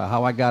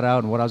I got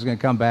out and what I was going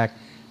to come back.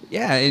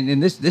 Yeah,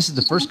 and this is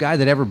the first guy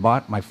that ever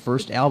bought my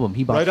first album.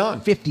 He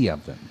bought 50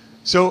 of them.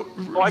 So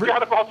I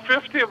got about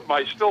 50 of them.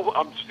 I'm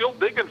still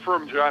digging for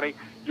them, Johnny.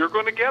 You're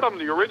going to get them,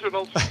 the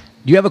originals. Do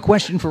you have a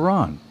question for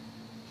Ron?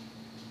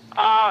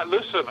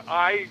 Listen,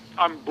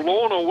 I'm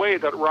blown away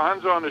that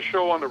Ron's on the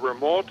show on the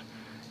remote,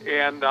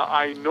 and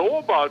I know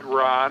about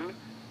Ron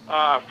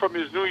from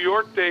his New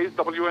York days,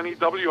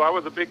 WNEW. I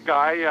was a big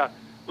guy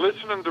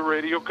listening to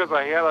radio because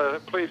I had a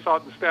place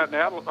out in Staten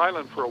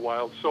Island for a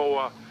while.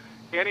 So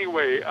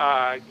anyway,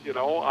 I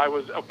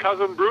was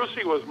Cousin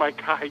Brucey was my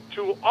guy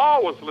too.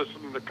 Always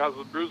listening to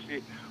Cousin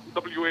Brucey,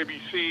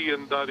 WABC,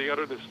 and the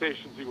other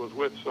stations he was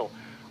with. So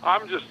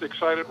I'm just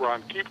excited,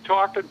 Ron. Keep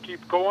talking,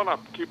 keep going.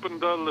 I'm keeping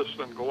the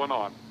listening going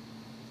on.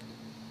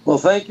 Well,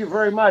 thank you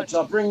very much.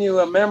 I'll bring you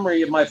a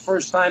memory of my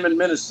first time in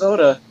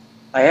Minnesota.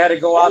 I had to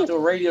go out to a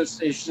radio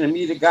station and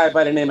meet a guy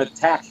by the name of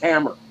Tack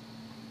Hammer.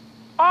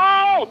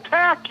 Oh,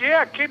 Tack,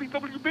 yeah,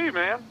 KBWB,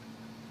 man.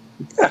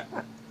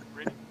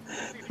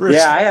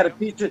 Yeah, I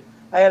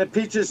had a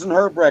Peaches and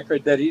Herb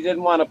record that he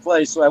didn't want to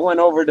play, so I went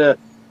over to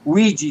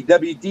Ouija,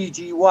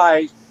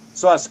 WDGY,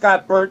 saw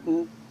Scott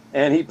Burton,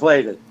 and he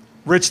played it.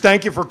 Rich,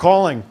 thank you for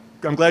calling.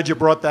 I'm glad you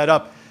brought that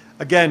up.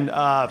 Again,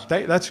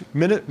 that's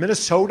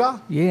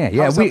Minnesota? Yeah.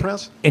 How's that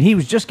pronounced? And he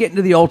was just getting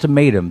to the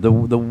ultimatum, the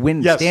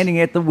wind, Yes.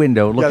 standing at the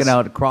window, looking Yes.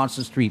 out across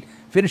the street.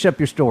 Finish up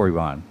your story,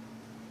 Ron.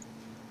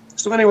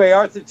 So anyway,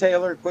 Arthur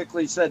Taylor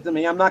quickly said to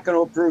me, I'm not going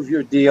to approve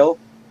your deal.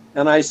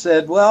 And I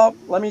said, well,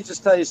 let me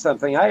just tell you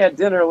something. I had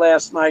dinner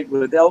last night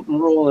with Elton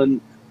Rule and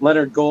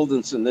Leonard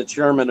Goldenson, the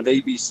chairman of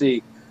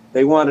ABC.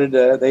 They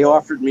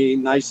offered me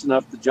nice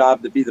enough the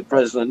job to be the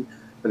president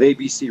of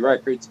ABC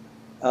Records.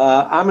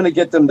 I'm going to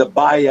get them to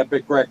buy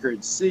Epic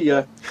Records. See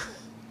ya.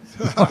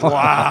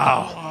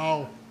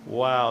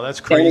 Wow,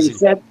 that's crazy. And he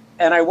said,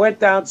 and I went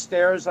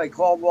downstairs. I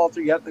called Walter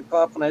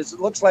Yetnikoff, and I said,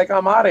 looks like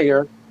I'm out of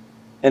here.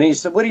 And he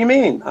said, what do you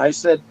mean? I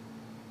said,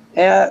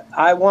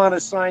 I want to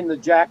sign the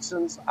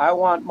Jacksons. I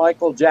want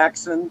Michael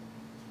Jackson,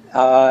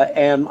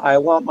 and I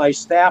want my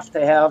staff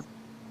to have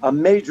a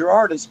major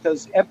artist,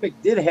 because Epic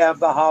did have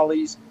the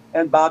Hollies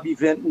and Bobby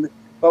Vinton,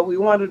 but we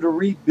wanted to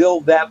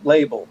rebuild that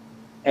label.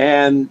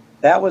 And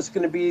that was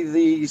going to be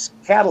the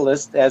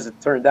catalyst, as it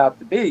turned out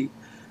to be.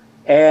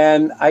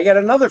 And I get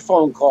another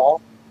phone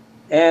call,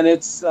 and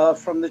it's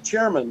from the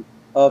chairman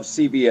of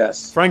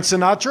CBS. Frank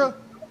Sinatra?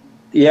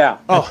 Yeah.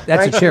 Oh,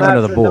 that's Frank the chairman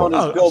of the Sinatra, board.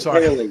 known as Bill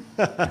sorry. Paley.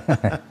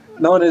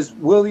 Known as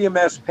William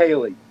S.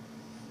 Paley.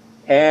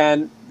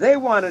 And they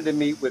wanted to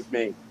meet with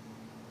me.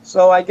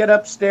 So I get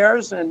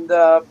upstairs, and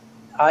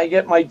I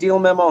get my deal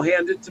memo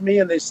handed to me,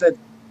 and they said,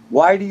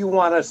 why do you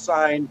want to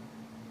sign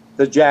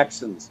the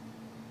Jacksons?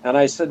 And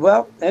I said,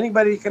 well,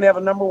 anybody can have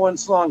a #1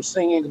 song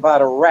singing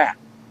about a rat.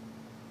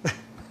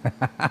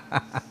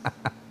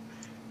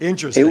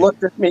 Interesting. He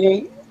looked at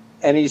me,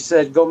 and he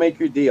said, go make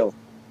your deal.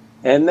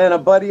 And then a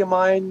buddy of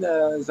mine,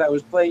 as I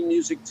was playing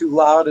music too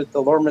loud at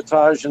the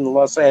L'Hermitage in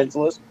Los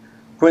Angeles,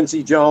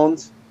 Quincy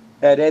Jones,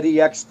 had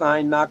Eddie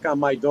Eckstein knock on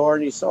my door,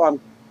 and he said,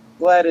 I'm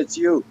glad it's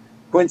you.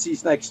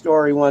 Quincy's next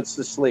door, he wants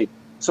to sleep.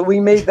 So we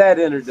made that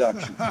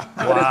introduction.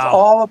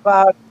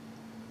 But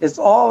it's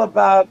all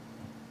about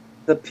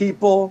the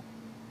people.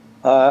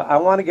 I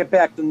want to get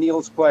back to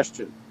Neil's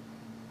question.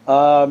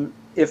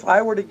 If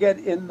I were to get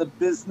in the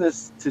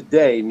business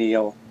today,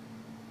 Neil,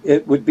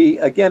 it would be,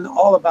 again,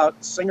 all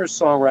about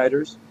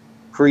singer-songwriters,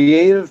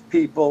 creative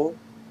people,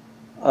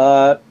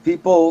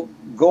 people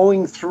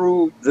going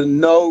through the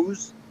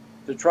no's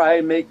to try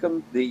and make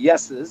them the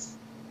yeses.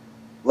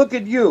 Look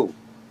at you.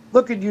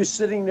 Look at you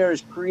sitting there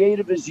as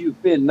creative as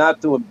you've been, not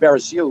to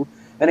embarrass you.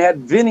 And had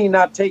Vinny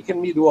not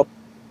taken me to a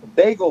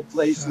bagel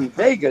place in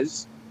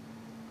Vegas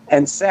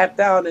and sat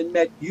down and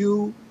met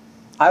you,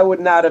 I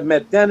would not have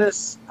met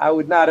Dennis. I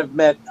would not have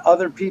met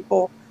other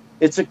people.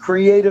 It's a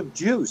creative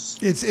juice.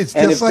 It's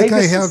just like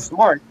I have.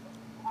 Smart.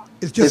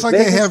 It's just like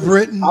I have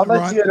written. I'll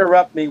let you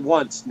interrupt me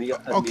once, Neil.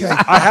 Okay.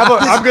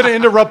 I'm going to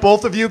interrupt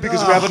both of you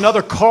because we have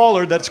another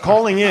caller that's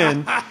calling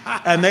in,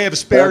 and they have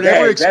spared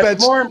every expense.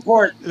 That's more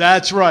important.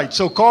 That's right.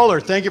 So,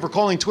 caller, thank you for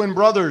calling Twin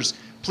Brothers.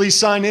 Please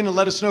sign in and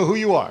let us know who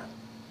you are.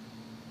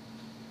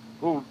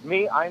 Who,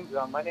 me?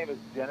 My name is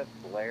Dennis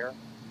Blair.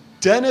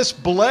 Dennis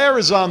Blair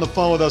is on the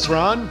phone with us,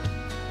 Ron.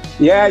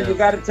 Yeah, you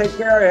got to take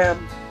care of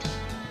him.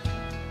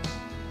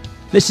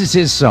 This is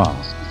his song.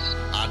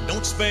 I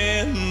don't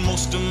spend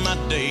most of my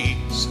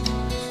days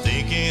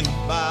thinking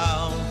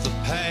about the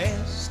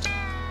past.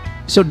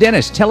 So,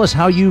 Dennis, tell us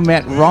how you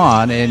met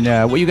Ron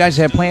and what you guys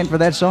have planned for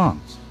that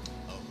song.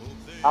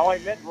 How I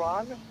met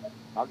Ron?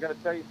 I'm going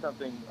to tell you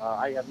something.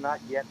 I have not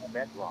yet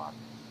met Ron.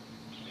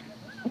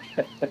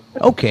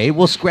 Okay,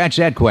 we'll scratch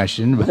that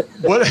question.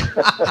 What?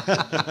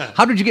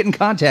 How did you get in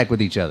contact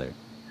with each other?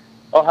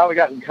 Oh, how we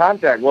got in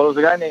contact? Well, there was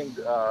a guy named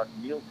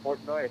Neil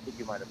Portnoy. I think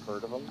you might have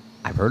heard of him.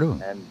 I've heard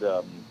of him.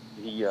 And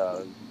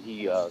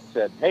he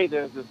said, hey,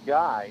 there's this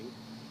guy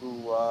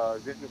who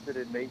is interested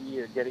in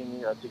maybe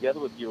getting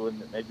together with you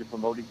and maybe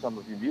promoting some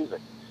of your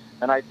music.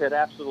 And I said,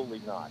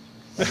 absolutely not.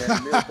 And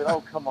then Neil said,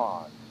 oh, come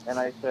on. And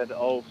I said,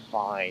 oh,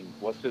 fine.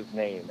 What's his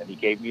name? And he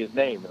gave me his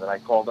name. And then I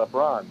called up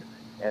Ron.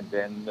 And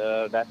then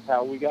that's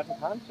how we got in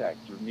contact,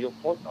 through Neil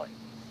Portnoy.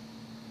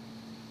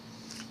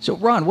 So,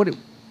 Ron, what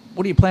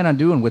do you plan on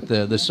doing with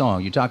the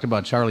song? You talked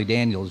about Charlie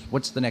Daniels.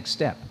 What's the next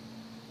step?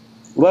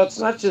 Well, it's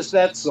not just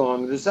that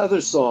song. There's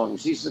other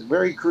songs. He's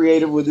very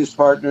creative with his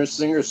partner,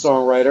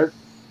 singer-songwriter,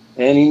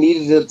 and he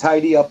needed to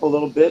tidy up a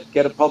little bit,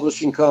 get a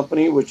publishing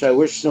company, which I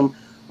wish him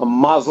a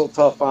mazel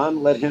tov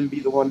on. Let him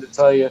be the one to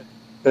tell you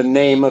the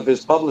name of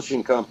his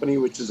publishing company,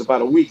 which is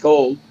about a week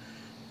old.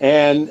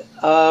 And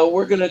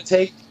we're going to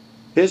take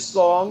his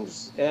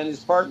songs and his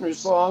partner's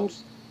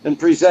songs and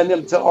present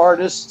them to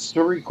artists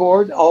to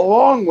record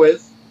along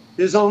with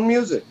his own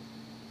music.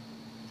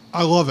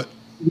 I love it.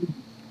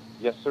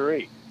 Yes,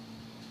 sirree.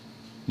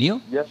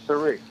 Neil? Yes,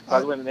 sirree. By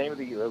the way, the name of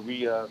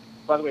the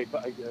by the way,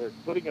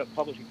 putting a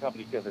publishing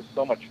company together is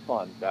so much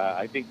fun.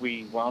 I think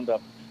we wound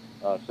up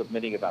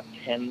submitting about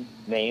 10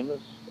 names,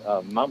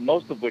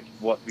 most of which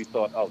what we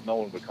thought, oh, no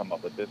one would come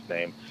up with this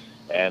name.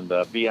 And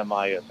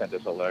BMI sent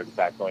us a letter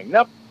back going,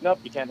 nope,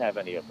 you can't have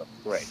any of them.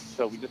 Great.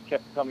 So we just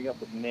kept coming up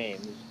with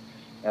names.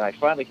 And I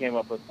finally came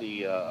up with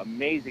the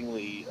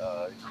amazingly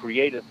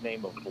creative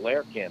name of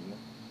Blairkin,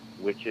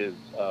 which is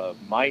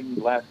my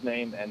last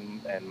name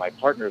and my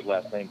partner's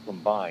last name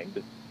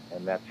combined.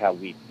 And that's how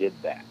we did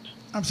that.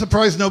 I'm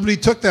surprised nobody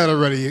took that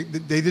already.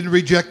 They didn't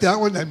reject that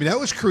one. I mean, that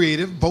was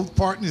creative. Both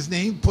partners'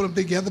 name, put them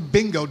together,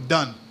 bingo,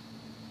 done.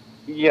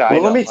 Yeah.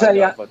 Well, let me tell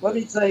you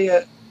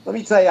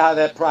how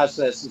that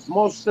process is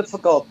most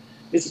difficult.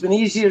 It's been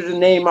easier to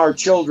name our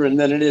children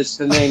than it is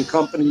to name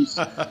companies,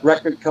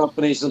 record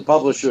companies, and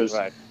publishers.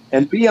 Right.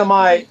 And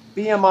BMI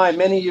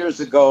many years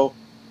ago,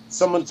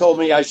 someone told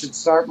me I should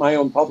start my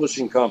own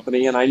publishing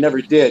company, and I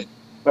never did.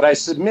 But I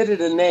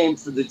submitted a name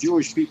for the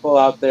Jewish people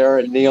out there,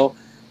 and Neil,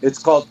 it's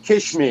called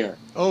Kishmir.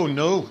 Oh,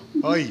 no.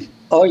 Oy.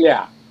 Oh,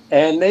 yeah.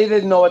 And they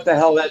didn't know what the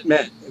hell that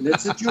meant. And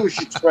it's a Jewish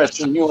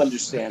expression. You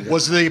understand it.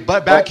 Was the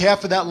back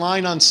half of that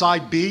line on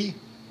side B?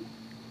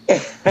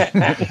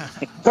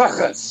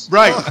 Tuchus.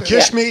 Right.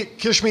 Kish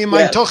me in my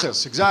Yes.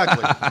 tuchus.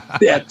 Exactly.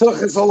 Yeah, it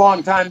took us a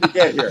long time to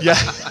get here. Yeah.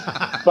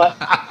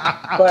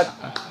 But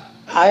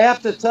I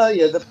have to tell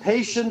you, the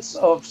patience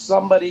of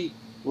somebody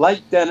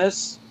like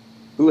Dennis,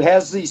 who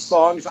has these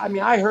songs. I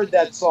mean, I heard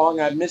that song,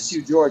 I Miss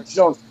You, George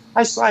Jones.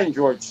 I signed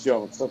George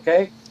Jones,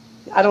 okay?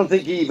 I don't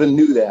think he even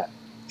knew that.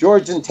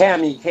 George and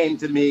Tammy came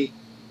to me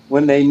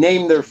when they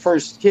named their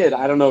first kid.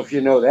 I don't know if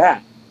you know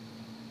that.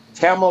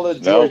 Tamala No.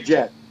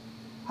 Georgette.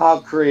 How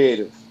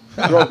creative.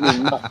 Drove me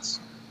nuts.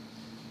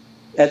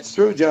 That's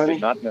true, Johnny.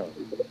 Did not know.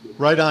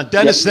 Right on.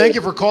 Dennis, Yeah. thank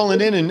you for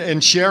calling in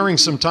and sharing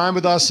some time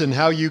with us and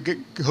how you get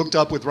hooked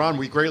up with Ron.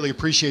 We greatly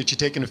appreciate you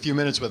taking a few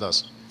minutes with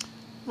us.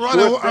 Ron,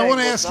 Sure I want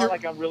to thing. ask It's you, not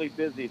like I'm really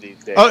busy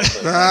these days. Oh.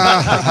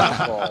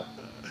 so-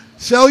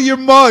 sell your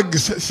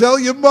mugs. Sell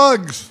your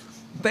mugs.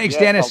 Thanks,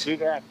 Yes, Dennis.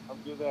 I'll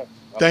do that.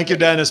 Thank you,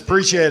 Dennis.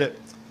 Appreciate it.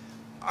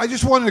 I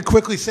just wanted to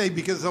quickly say,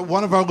 because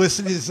one of our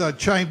listeners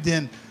chimed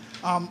in,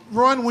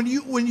 Ron, when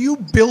you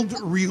build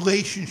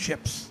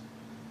relationships,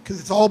 because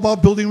it's all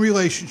about building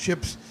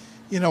relationships,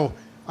 you know,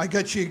 I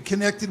got you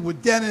connected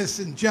with Dennis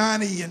and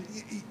Johnny, and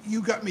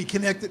you got me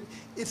connected.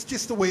 It's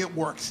just the way it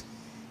works.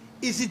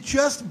 Is it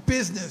just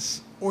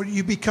business, or do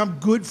you become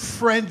good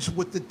friends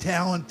with the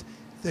talent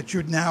that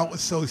you're now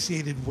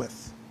associated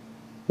with?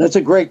 That's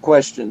a great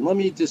question. Let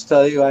me just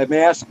tell you, I've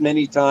asked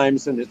many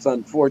times, and it's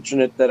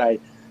unfortunate that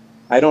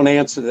I don't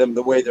answer them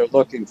the way they're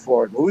looking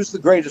for it. Who's the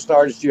greatest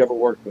artist you ever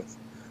worked with?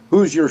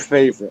 Who's your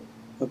favorite?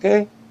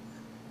 Okay?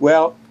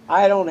 Well,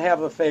 I don't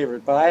have a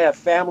favorite, but I have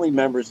family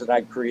members that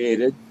I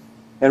created,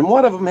 and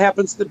one of them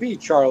happens to be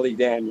Charlie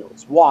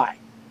Daniels. Why?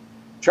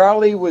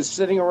 Charlie was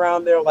sitting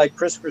around there like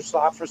Chris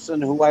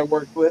Christopherson, who I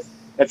worked with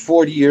at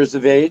 40 years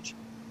of age.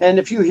 And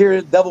if you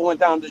hear Devil Went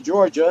Down to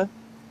Georgia,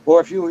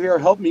 or if you hear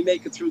Help Me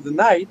Make It Through the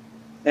Night,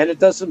 and it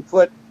doesn't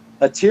put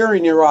a tear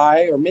in your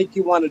eye or make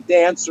you want to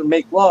dance or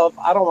make love,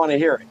 I don't want to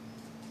hear it.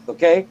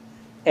 Okay?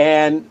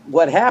 And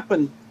what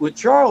happened with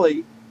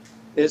Charlie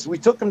is we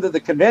took him to the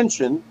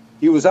convention.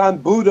 He was on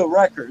Buddha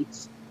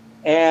Records.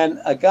 And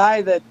a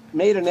guy that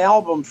made an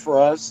album for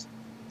us,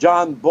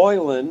 John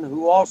Boylan,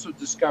 who also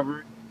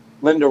discovered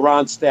Linda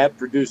Ronstadt,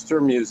 produced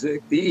her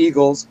music. The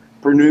Eagles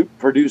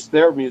produced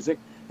their music.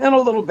 And a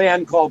little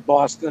band called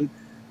Boston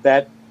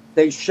that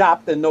they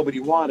shopped and nobody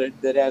wanted,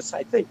 that has,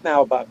 I think,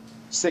 now about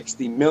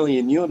 60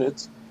 million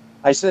units.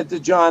 I said to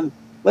John,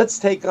 let's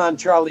take on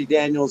Charlie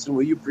Daniels and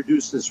will you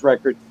produce this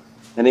record?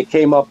 And it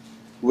came up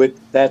with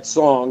that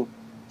song.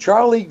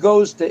 Charlie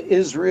goes to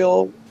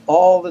Israel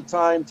all the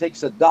time,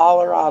 takes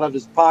 $1 out of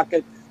his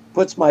pocket,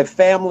 puts my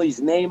family's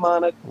name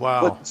on it,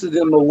 Wow. puts it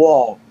in the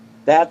wall.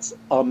 That's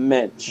a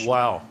mensch.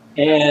 Wow.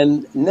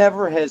 And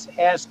never has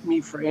asked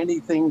me for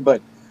anything,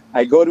 but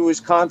I go to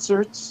his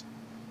concerts.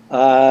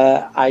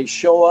 I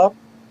show up.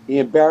 He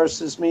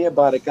embarrasses me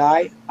about a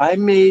guy. I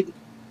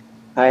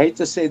hate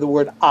to say the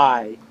word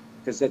I,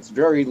 because that's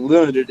very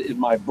limited in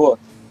my book.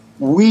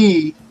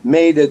 We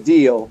made a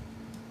deal,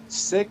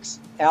 6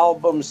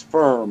 albums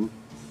firm.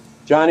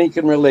 Johnny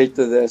can relate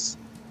to this,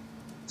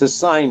 to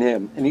sign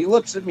him. And he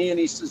looks at me and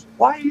he says,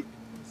 what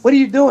are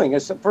you doing? I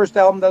said, first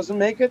album doesn't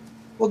make it,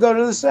 we'll go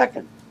to the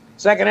second.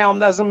 Second album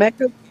doesn't make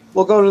it,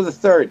 we'll go to the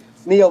third.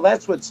 Neil,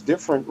 that's what's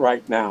different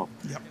right now.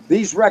 Yep.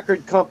 These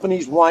record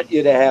companies want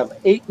you to have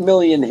 8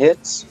 million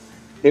hits.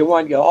 They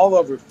want you all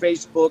over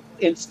Facebook,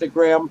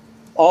 Instagram,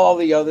 all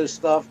the other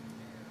stuff.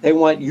 They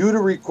want you to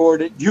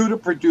record it, you to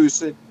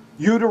produce it,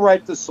 you to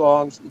write the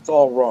songs. It's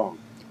all wrong.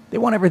 They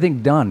want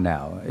everything done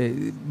now.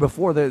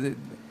 Before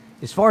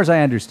as far as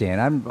I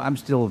understand, I'm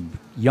still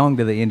young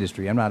to the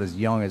industry. I'm not as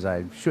young as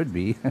I should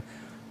be,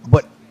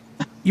 but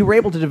you were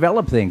able to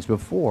develop things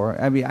before.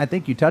 I mean, I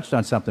think you touched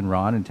on something,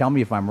 Ron, and tell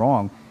me if I'm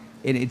wrong.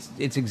 It's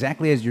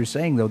exactly as you're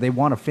saying, though. They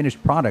want a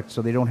finished product,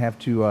 so they don't have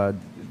to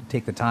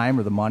take the time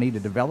or the money to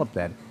develop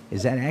that.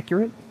 Is that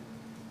accurate?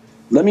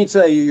 Let me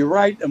tell you, you're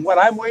right. And what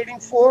I'm waiting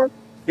for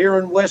here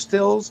in West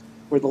Hills,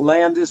 where the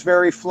land is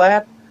very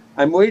flat,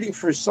 I'm waiting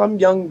for some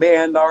young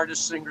band,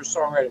 artist, singer,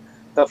 songwriter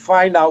to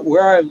find out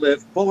where I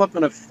live, pull up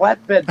in a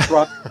flatbed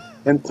truck,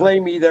 and play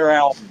me their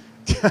album.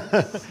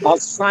 I'll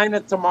sign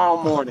it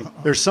tomorrow morning.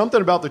 There's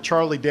something about the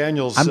Charlie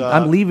Daniels.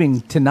 I'm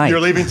leaving tonight.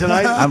 You're leaving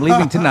tonight? I'm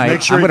leaving tonight.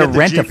 Make sure I'm you going to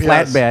get the rent a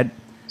GPS. flatbed.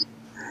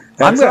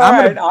 That's gonna- all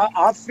I'm right. gonna-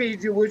 I'll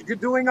feed you. We're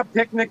doing a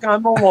picnic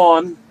on the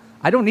lawn.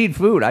 I don't need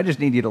food. I just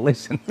need you to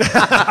listen.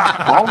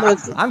 I'll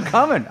listen. I'm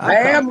coming. I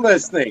am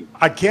listening.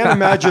 I can't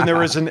imagine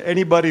there isn't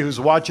anybody who's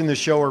watching the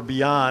show or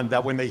beyond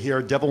that when they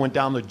hear Devil Went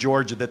Down to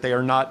Georgia that they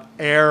are not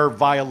air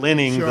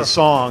violining Sure. the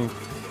song.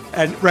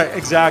 And right,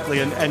 exactly,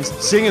 and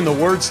singing the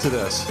words to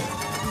this.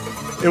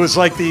 It was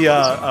like the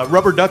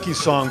Rubber Ducky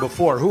song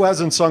before. Who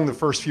hasn't sung the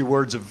first few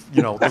words of,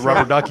 the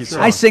Rubber Ducky song?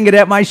 I sing it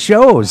at my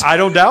shows. I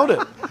don't doubt it.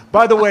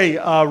 By the way,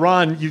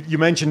 Ron, you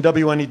mentioned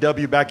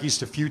WNEW back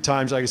east a few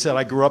times. Like I said,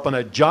 I grew up on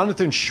a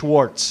Jonathan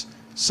Schwartz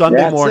Sunday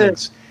That's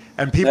mornings. it.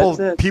 And That's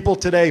it. people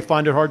today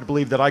find it hard to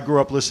believe that I grew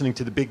up listening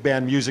to the big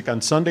band music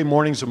on Sunday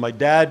mornings when my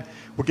dad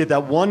would get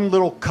that one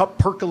little cup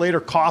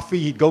percolator coffee.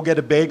 He'd go get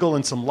a bagel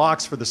and some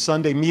lox for the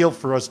Sunday meal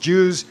for us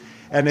Jews.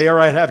 and there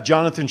I'd have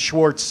Jonathan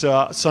Schwartz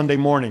Sunday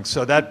morning.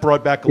 So that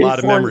brought back a lot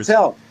of memories.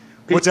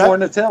 What's that?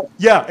 Fornatel.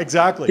 Yeah,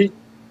 exactly.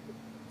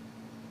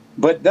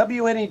 But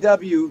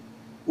WNEW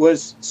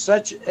was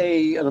such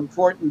an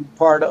important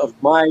part of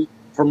my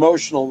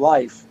promotional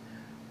life.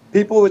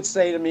 People would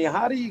say to me,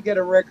 how do you get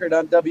a record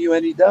on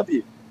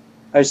WNEW?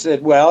 I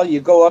said, well, you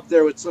go up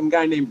there with some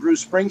guy named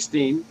Bruce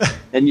Springsteen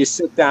and you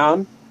sit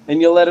down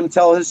and you let him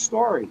tell his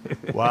story.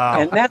 Wow.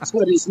 And that's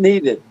what is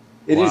needed.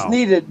 It is Wow.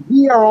 needed.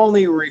 We are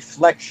only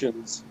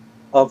reflections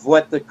of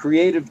what the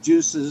creative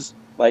juices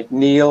like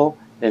Neil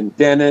and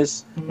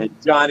Dennis and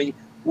Johnny,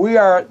 we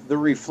are the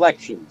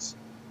reflections.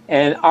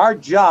 And our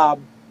job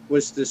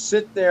was to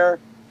sit there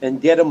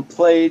and get them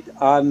played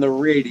on the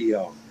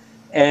radio.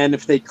 And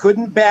if they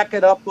couldn't back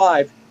it up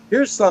live,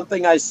 here's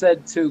something I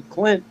said to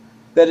Clint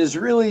that is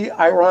really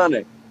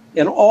ironic.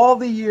 In all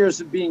the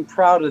years of being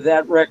proud of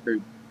that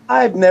record,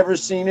 I've never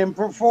seen him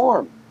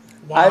perform.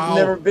 Wow. I've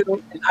never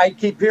been, I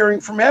keep hearing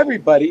from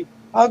everybody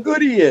how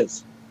good he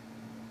is.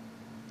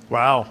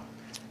 Wow.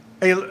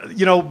 Hey,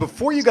 you know,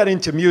 before you got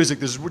into music,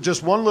 there's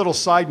just one little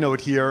side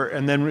note here,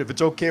 and then if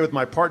it's okay with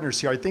my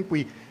partners here, I think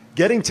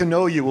getting to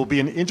know you will be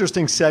an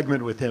interesting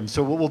segment with him.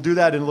 So we'll do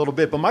that in a little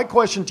bit. But my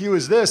question to you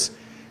is this.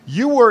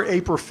 You were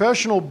a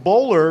professional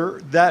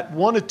bowler that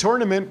won a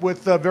tournament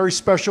with a very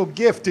special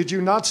gift, did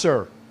you not,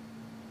 sir?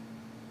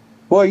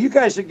 Boy, you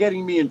guys are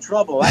getting me in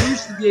trouble. I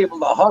used to be able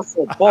to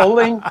hustle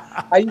bowling.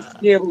 I used to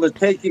be able to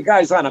take you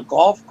guys on a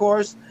golf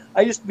course.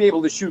 I used to be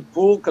able to shoot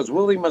pool because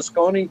Willie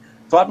Mosconi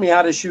taught me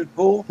how to shoot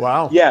pool.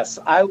 Wow. Yes,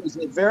 I was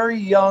a very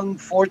young,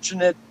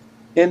 fortunate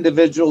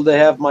individual to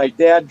have my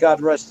dad,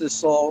 God rest his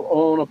soul,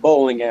 own a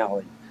bowling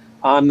alley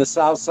on the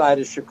south side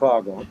of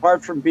Chicago.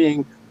 Apart from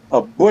being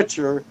a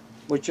butcher,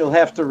 which you'll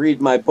have to read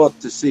my book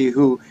to see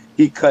who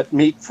he cut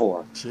meat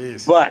for.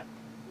 Jeez. But,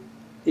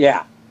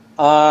 yeah.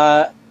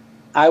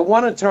 I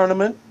won a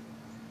tournament.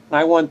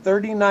 I won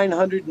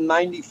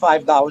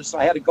 $3,995. So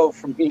I had to go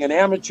from being an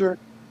amateur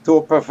to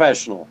a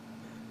professional.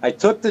 I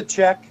took the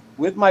check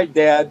with my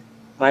dad,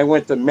 and I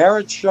went to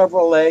Merritt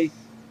Chevrolet,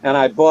 and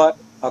I bought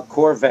a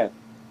Corvette.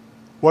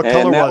 What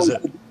color was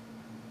it?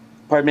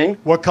 Pardon me?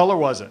 What color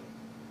was it?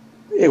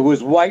 It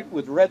was white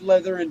with red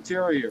leather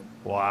interior.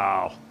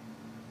 Wow.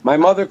 My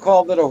mother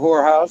called it a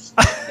whorehouse,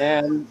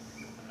 and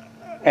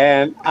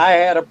I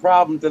had a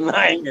problem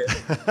denying it.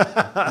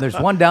 There's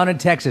one down in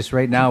Texas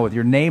right now with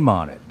your name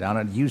on it, down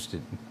in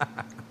Houston.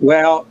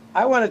 Well,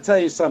 I want to tell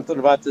you something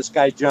about this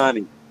guy,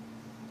 Johnny.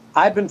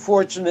 I've been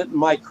fortunate in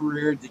my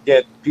career to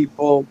get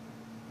people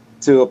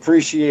to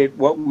appreciate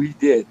what we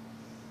did.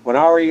 When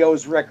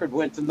REO's record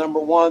went to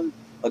 #1,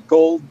 a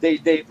gold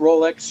day-date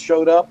Rolex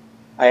showed up.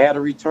 I had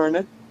to return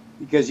it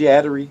because you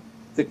had to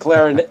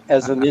declare it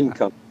as an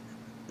income.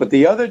 But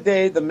the other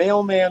day, the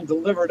mailman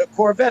delivered a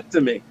Corvette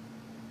to me.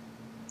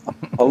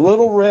 A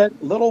little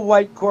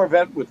white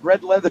Corvette with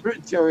red leather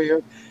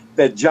interior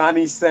that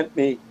Johnny sent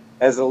me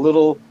as a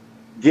little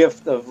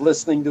gift of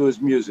listening to his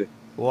music.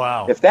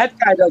 Wow. If that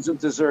guy doesn't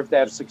deserve to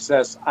have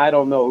success, I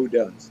don't know who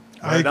does.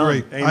 I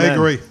agree. Amen. I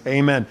agree.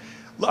 Amen.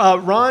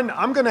 Ron,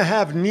 I'm going to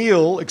have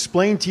Neil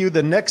explain to you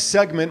the next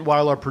segment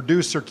while our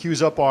producer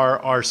cues up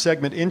our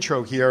segment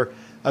intro here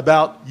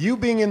about you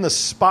being in the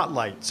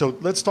spotlight. So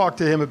let's talk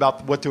to him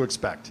about what to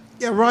expect.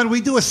 Yeah, Ron,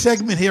 we do a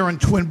segment here on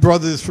Twin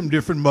Brothers from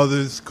Different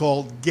Mothers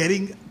called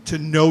Getting to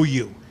Know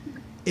You.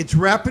 It's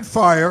rapid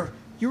fire.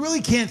 You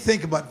really can't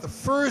think about it. The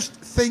first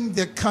thing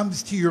that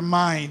comes to your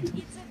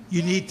mind,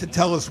 you need to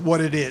tell us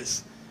what it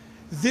is.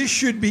 This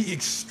should be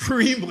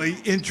extremely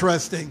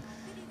interesting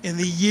in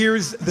the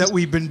years that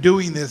we've been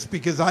doing this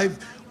because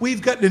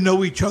we've gotten to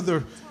know each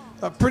other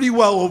pretty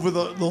well over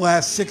the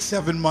last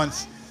 6-7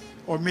 months,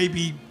 or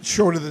maybe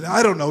shorter than that.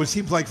 I don't know. It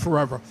seems like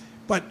forever.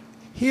 But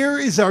here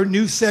is our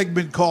new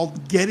segment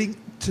called Getting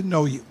to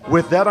Know You.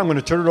 With that, I'm going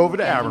to turn it over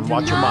to Aaron.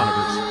 Watch your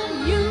monitors.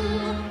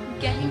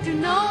 Getting to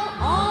know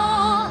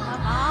all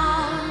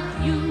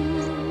about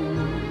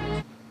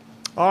you.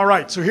 All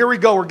right, so here we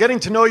go. We're getting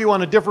to know you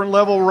on a different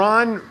level.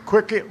 Ron,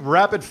 quick,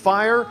 rapid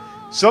fire.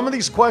 Some of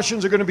these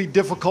questions are going to be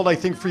difficult, I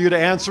think, for you to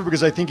answer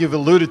because I think you've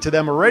alluded to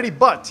them already.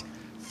 But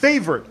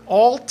favorite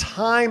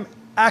all-time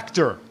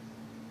actor?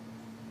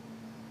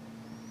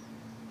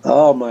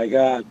 Oh, my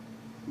God.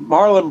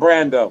 Marlon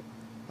Brando.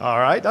 All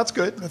right, that's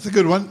good. That's a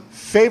good one.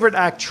 Favorite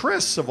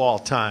actress of all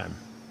time?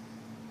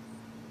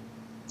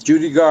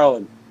 Judy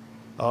Garland.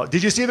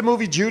 Did you see the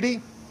movie Judy?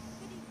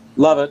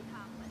 Love it.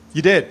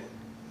 You did?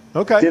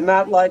 Okay. Did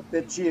not like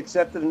that she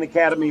accepted an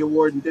Academy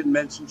Award and didn't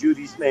mention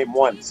Judy's name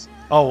once.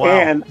 Oh, wow.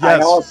 And Yes.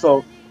 I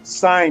also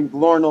signed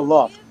Lorna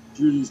Luft,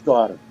 Judy's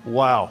daughter.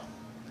 Wow.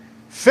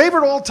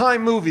 Favorite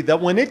all-time movie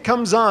that when it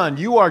comes on,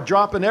 you are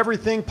dropping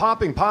everything,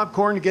 popping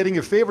popcorn, getting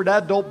your favorite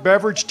adult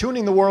beverage,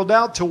 tuning the world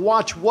out to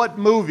watch what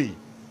movie?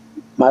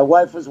 My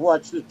wife has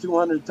watched it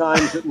 200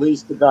 times at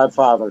least, The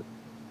Godfather.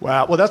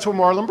 Wow. Well, that's where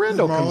Marlon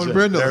Brando comes in.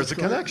 Brando, There's that's a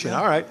correct, connection.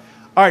 yeah. All right.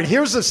 All right.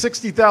 Here's a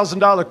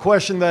 $60,000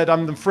 question that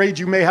I'm afraid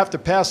you may have to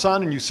pass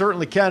on, and you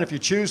certainly can if you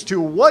choose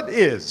to. What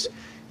is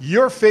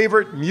your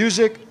favorite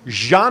music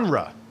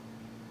genre?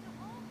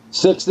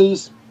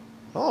 60s.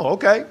 Oh,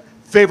 okay.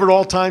 Favorite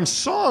all-time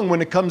song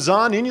when it comes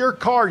on in your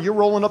car? You're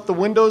rolling up the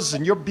windows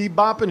and you're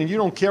bebopping and you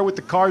don't care what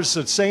the car's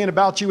saying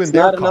about you in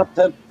their car.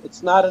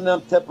 It's not an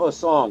up-tempo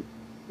song.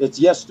 It's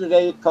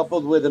Yesterday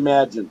coupled with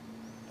Imagine.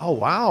 Oh,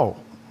 wow.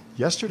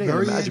 Yesterday,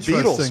 Very Imagine.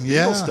 interesting.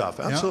 Beatles stuff.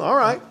 Absolutely. All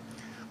right.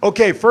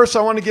 Okay, first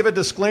I want to give a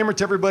disclaimer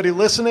to everybody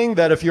listening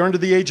that if you're under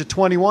the age of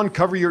 21,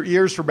 cover your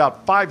ears for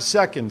about 5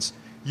 seconds.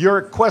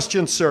 Your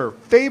question, sir.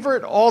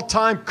 Favorite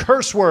all-time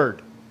curse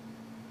word?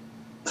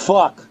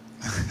 Fuck.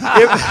 You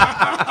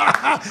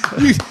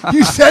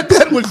said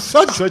that with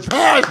such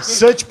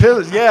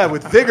passion. Yeah,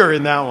 with vigor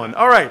in that one.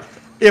 All right.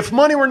 If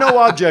money were no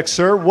object,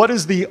 sir, what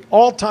is the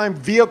all-time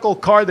vehicle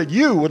car that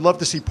you would love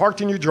to see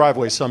parked in your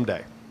driveway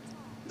someday?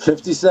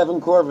 57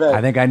 Corvette.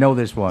 I think I know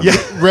this one. Yeah.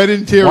 Red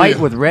interior. White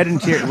with red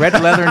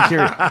leather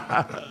interior.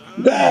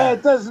 Yeah,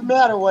 it doesn't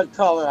matter what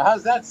color.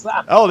 How's that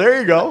sound? Oh, there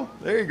you go.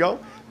 There you go.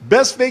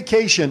 Best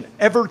vacation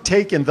ever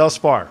taken thus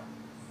far?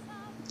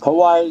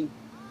 Hawaii.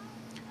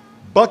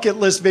 Bucket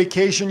list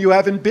vacation you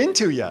haven't been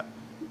to yet?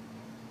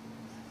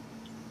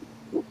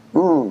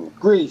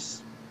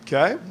 Greece.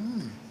 Okay.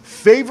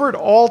 Favorite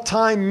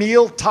all-time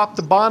meal, top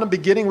to bottom,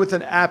 beginning with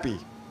an appy?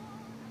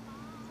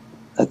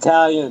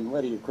 Italian.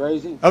 What are you,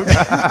 crazy? Okay.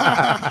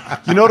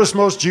 You notice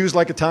most Jews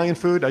like Italian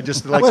food? I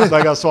just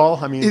like us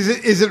all. I mean,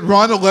 is it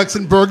Ron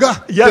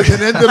Alexenberger? Yeah. There's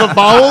an end to the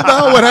vowel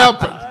now? What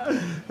happened?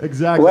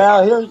 Exactly.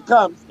 Well, here it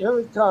comes. Here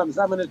it comes.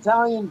 I'm an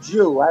Italian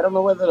Jew. I don't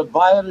know whether to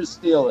buy it or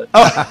steal it.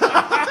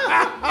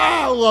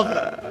 I love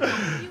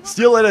it.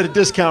 Steal it at a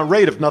discount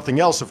rate, if nothing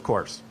else, of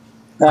course.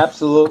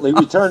 Absolutely.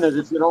 Return it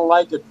if you don't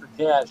like it for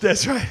cash.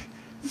 That's right.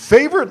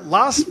 Favorite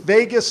Las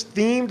Vegas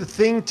themed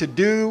thing to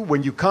do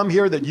when you come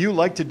here that you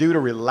like to do to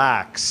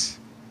relax?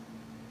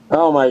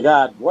 Oh, my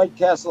God. White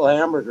Castle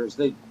hamburgers.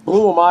 They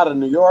blew them out of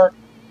New York.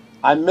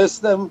 I miss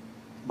them.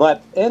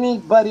 But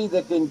anybody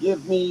that can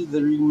give me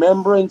the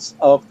remembrance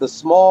of the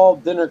small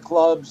dinner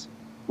clubs,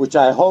 which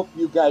I hope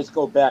you guys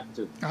go back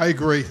to. I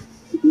agree.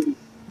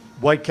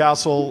 White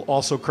Castle,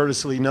 also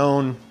courteously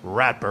known,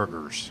 rat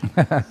burgers.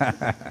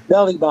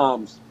 Belly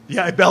bombs.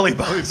 Yeah, belly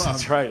bombs.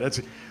 That's right.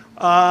 That's.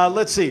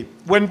 Let's see.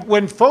 When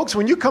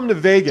you come to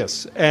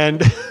Vegas,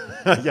 and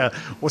yeah,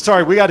 well,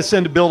 sorry, we got to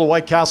send a bill to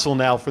White Castle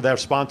now for their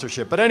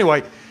sponsorship. But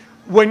anyway,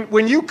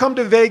 when you come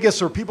to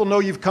Vegas, or people know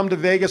you've come to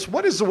Vegas,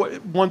 what is the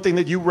one thing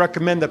that you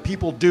recommend that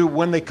people do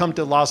when they come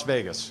to Las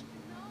Vegas?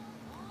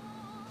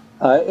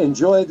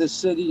 Enjoy the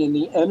city and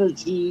the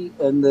energy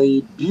and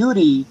the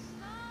beauty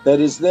that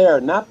is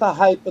there. Not the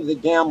hype of the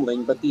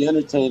gambling, but the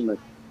entertainment.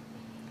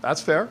 That's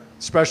fair,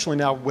 especially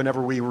now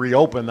whenever we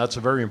reopen. That's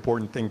a very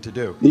important thing to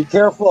do. Be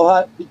careful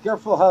how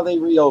they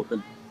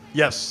reopen.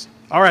 Yes.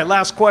 All right,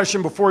 last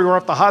question before you're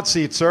off the hot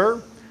seat,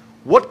 sir.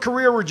 What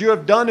career would you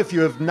have done if you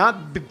have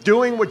not been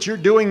doing what you're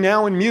doing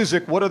now in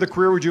music? What other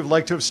career would you have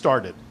liked to have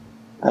started?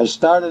 I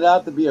started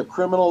out to be a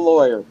criminal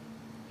lawyer.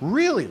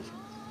 Really?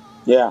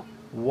 Yeah.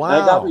 Wow. I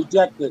got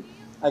rejected.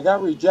 I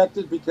got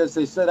rejected because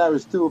they said I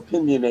was too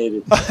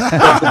opinionated. To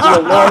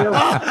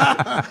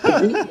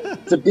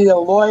be a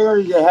lawyer,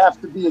 you have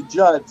to be a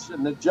judge.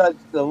 And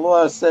the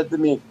lawyer said to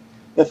me,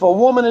 if a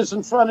woman is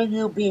in front of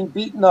you being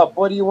beaten up,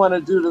 what do you want to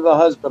do to the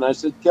husband? I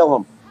said, kill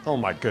him. Oh,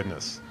 my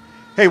goodness.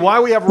 Hey, why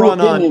we have Ron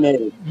on?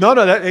 No,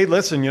 hey,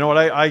 listen, you know what?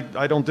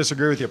 I don't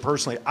disagree with you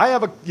personally. I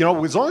have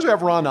as long as we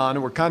have Ron on,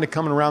 and we're kind of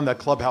coming around that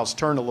clubhouse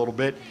turn a little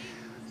bit,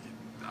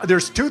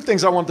 there's two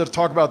things I wanted to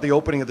talk about at the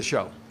opening of the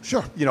show.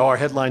 Sure. Our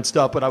headline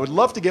stuff, but I would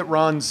love to get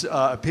Ron's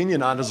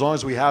opinion on it as long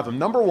as we have him.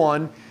 Number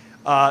one,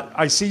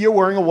 I see you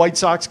wearing a White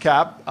Sox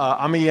cap.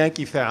 I'm a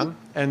Yankee fan,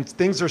 and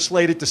things are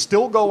slated to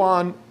still go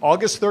on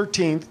August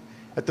 13th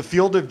at the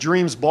Field of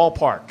Dreams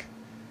ballpark.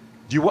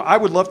 I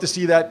would love to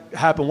see that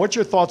happen. What's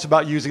your thoughts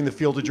about using the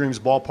Field of Dreams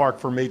ballpark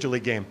for a Major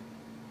League game?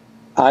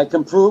 I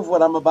can prove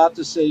what I'm about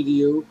to say to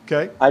you.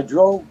 Okay. I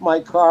drove my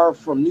car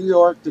from New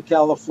York to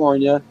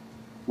California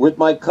with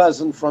my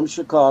cousin from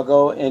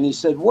Chicago, and he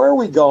said, where are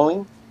we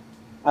going?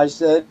 I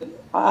said,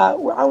 I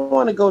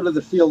want to go to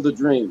the Field of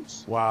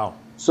Dreams. Wow.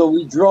 So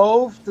we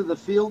drove to the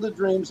Field of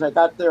Dreams. I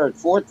got there at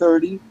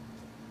 4:30.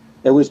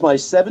 It was my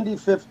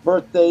 75th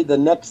birthday the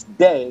next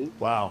day.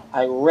 Wow.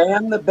 I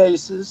ran the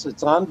bases.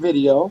 It's on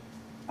video.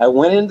 I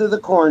went into the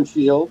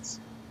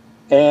cornfields,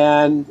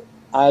 and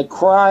I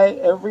cry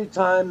every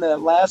time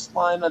that last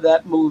line of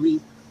that movie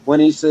when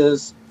he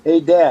says, hey,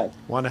 Dad,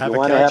 you want to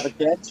have a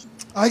catch?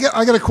 I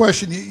got a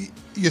question.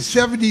 Your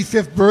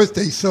 75th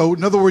birthday, so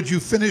in other words, you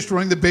finished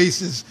running the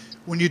bases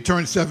when you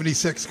turned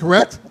 76,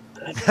 correct?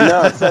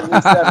 No,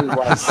 77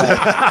 was.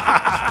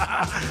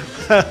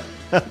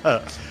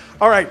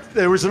 All right.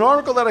 There was an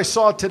article that I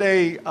saw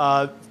today.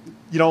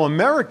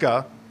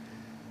 America,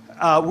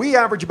 we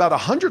average about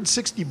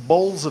 160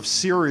 bowls of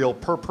cereal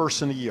per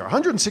person a year.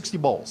 160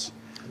 bowls.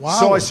 Wow.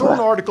 So I saw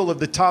an article of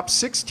the top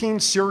 16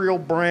 cereal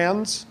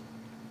brands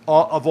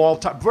of all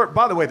time.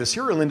 By the way, the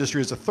cereal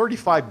industry is a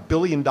 $35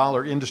 billion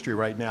industry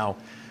right now,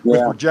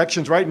 with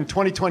projections right in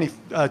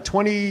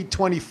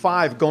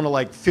 2025 going to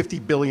like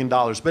 $50 billion.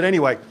 But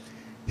anyway,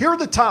 here are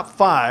the top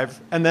 5,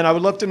 and then I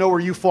would love to know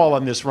where you fall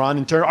on this,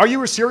 Ron. Are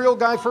you a cereal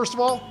guy, first of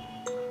all?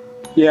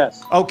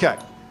 Yes. Okay.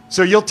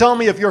 So you'll tell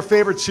me if your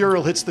favorite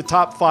cereal hits the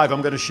top 5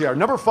 I'm going to share.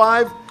 Number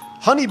 5,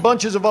 Honey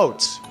Bunches of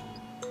Oats.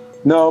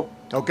 No.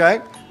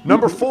 Okay.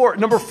 Number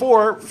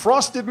 4,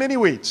 Frosted Mini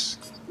Wheats.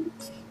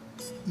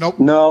 Nope.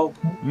 No.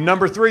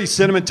 Number 3,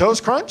 Cinnamon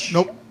Toast Crunch.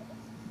 Nope.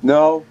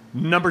 No.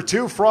 Number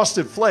 2,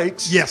 Frosted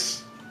Flakes.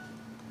 Yes.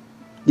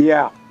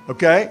 Yeah.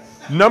 Okay.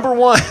 Number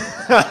 1.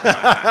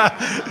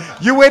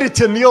 You waited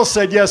till Neil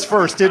said yes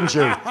first, didn't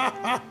you?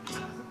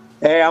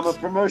 Hey, I'm a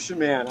promotion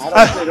man. I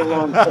don't say the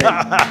wrong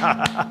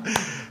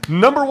thing.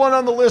 Number 1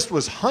 on the list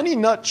was Honey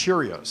Nut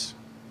Cheerios.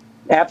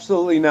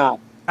 Absolutely not.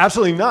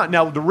 Absolutely not.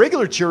 Now, the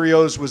regular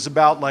Cheerios was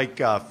about like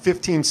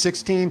 15,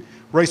 16.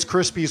 Rice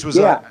Krispies was,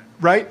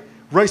 right?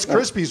 Rice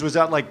Krispies was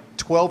at like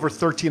 12 or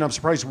 13. I'm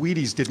surprised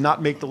Wheaties did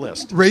not make the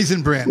list.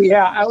 Raisin Bran.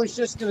 Yeah, I was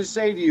just going to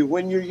say to you,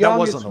 when you're young,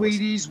 was it's on the list.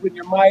 Wheaties. When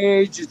you're my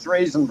age, it's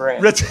Raisin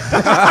Bran.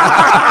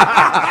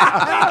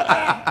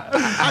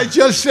 I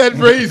just said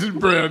Raisin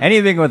Bran.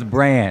 Anything with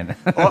bran.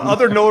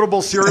 Other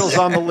notable cereals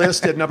on the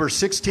list at number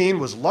 16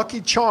 was Lucky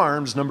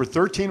Charms, number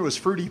 13 was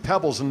Fruity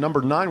Pebbles, and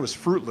number 9 was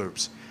Fruit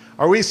Loops.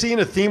 Are we seeing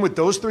a theme with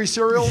those 3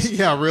 cereals?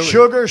 Yeah, really.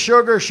 Sugar,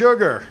 sugar,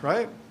 sugar,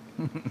 right?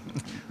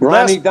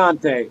 Ronnie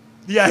Dante.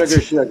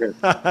 Yes. Sugar.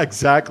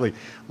 Exactly.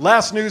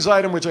 Last news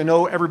item, which I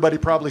know everybody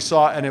probably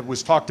saw, and it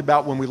was talked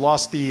about when we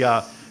lost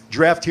the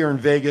draft here in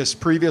Vegas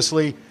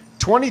previously.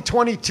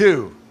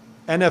 2022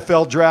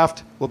 NFL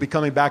draft will be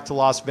coming back to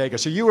Las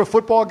Vegas. Are you a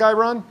football guy,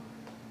 Ron?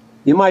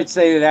 You might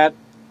say that.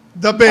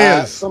 The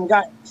Bears.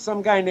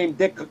 Some guy named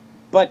Dick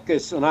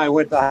Butkus and I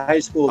went to high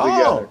school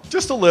together.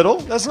 Just a little.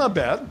 That's not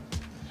bad.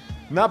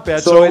 Not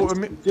bad. So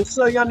just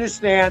so you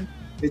understand,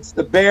 it's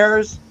the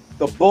Bears,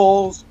 the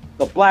Bulls,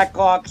 the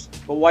Blackhawks,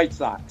 the White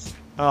Sox.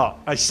 Oh,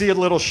 I see a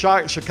little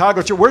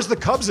Chicago. Where's the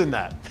Cubs in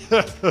that?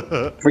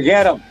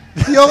 Forget them.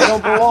 They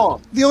don't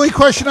belong. The only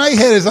question I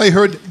had is I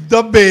heard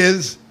the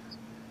Bears,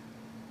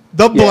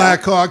 the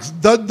Blackhawks,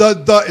 and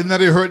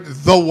then I heard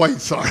the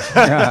White Sox.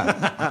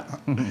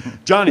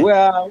 Johnny.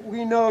 Well,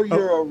 we know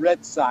you're a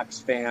Red Sox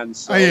fan.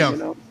 So, I am. You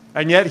know.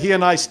 And yet he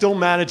and I still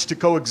managed to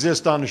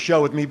coexist on the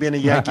show with me being a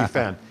Yankee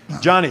fan.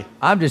 Johnny.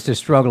 I'm just a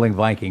struggling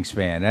Vikings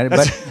fan.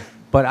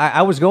 But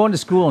I was going to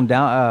school in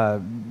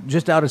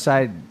just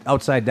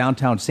outside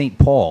downtown St.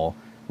 Paul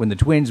when the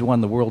Twins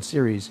won the World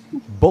Series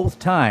both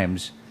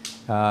times.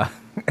 And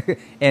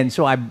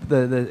so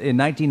in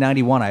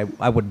 1991,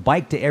 I would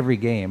bike to every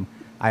game.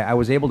 I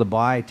was able to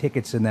buy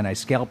tickets, and then I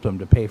scalped them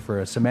to pay for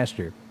a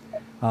semester.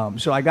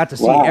 So I got to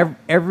see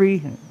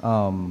every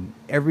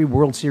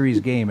World Series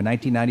game in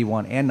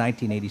 1991 and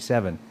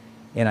 1987,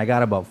 and I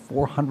got about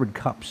 400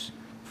 cups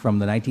from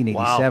the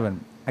 1987. Wow.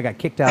 I got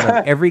kicked out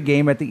of every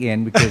game at the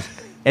end because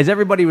as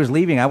everybody was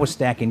leaving, I was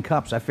stacking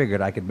cups. I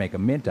figured I could make a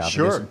mint out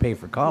of this and pay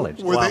for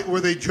college. Were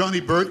they Johnny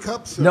Bird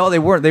cups? Or? No, they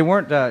weren't. They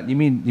weren't. You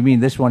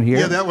mean this one here?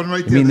 Yeah, that one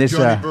right there. The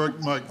Johnny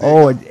Bird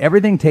mug.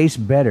 Everything tastes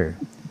better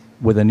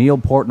with a Neil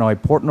Portnoy,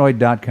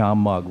 Portnoy.com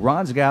mug.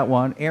 Ron's got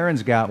one.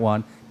 Aaron's got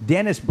one.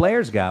 Dennis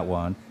Blair's got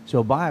one.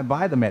 So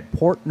buy them at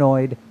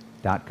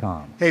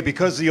Portnoy.com. Hey,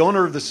 because the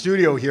owner of the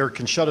studio here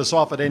can shut us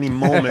off at any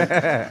moment,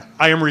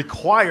 I am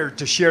required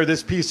to share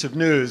this piece of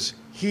news.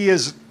 He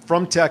is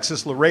from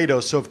Texas, Laredo,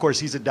 so of course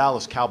he's a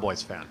Dallas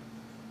Cowboys fan.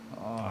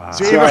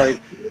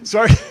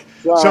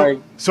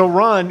 Sorry. So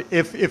Ron,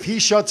 if he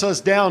shuts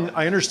us down,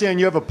 I understand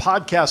you have a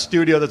podcast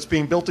studio that's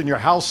being built in your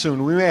house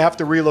soon. We may have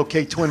to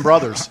relocate Twin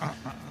Brothers.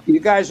 You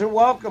guys are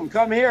welcome.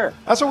 Come here.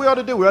 That's what we ought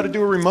to do. We ought to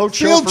do a remote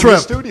show from the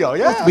studio.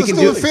 Yeah, we can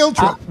do a field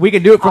trip. We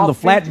can do it from the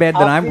flatbed that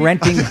I'm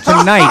renting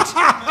tonight,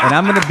 and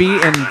I'm going to be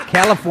in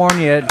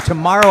California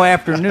tomorrow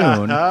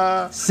afternoon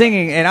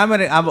singing. And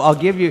I'll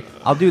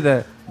do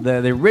the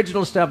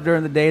original stuff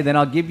during the day. Then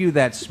I'll give you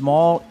that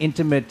small,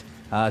 intimate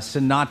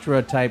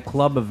Sinatra type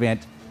club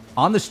event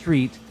on the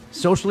street,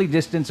 socially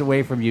distanced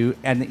away from you,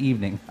 in the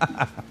evening.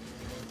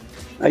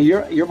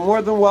 You're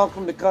more than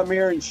welcome to come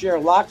here and share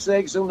lox,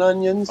 eggs, and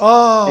onions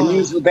and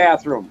use the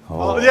bathroom.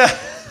 Oh, yeah.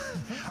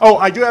 Oh,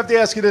 I do have to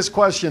ask you this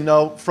question,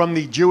 though, from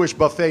the Jewish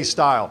buffet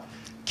style.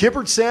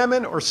 Kibbered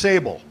salmon or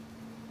sable?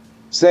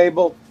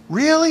 Sable.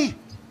 Really?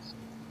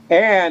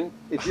 And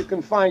if you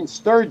can find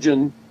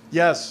sturgeon,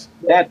 yes,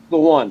 that's the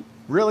one.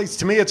 Really?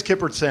 To me, it's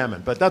kibbered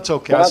salmon, but that's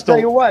okay. But I'll tell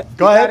you what.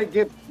 Go ahead.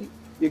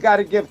 You got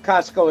to give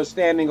Costco a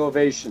standing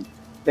ovation.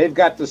 They've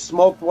got the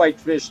smoked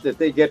whitefish that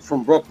they get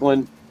from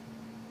Brooklyn,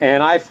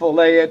 and I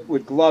fillet it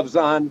with gloves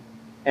on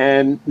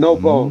and no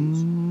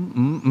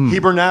bones.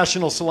 Hebrew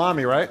National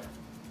salami, right?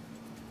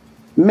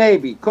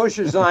 Maybe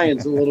Kosher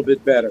Zion's a little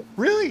bit better.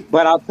 Really?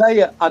 But I'll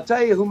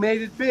tell you who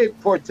made it big.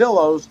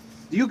 Portillo's.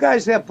 Do you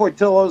guys have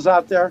Portillo's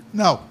out there?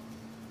 No.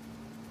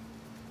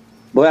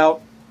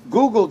 Well,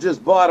 Google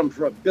just bought them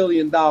for $1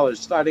 billion,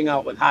 starting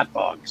out with hot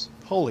dogs.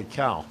 Holy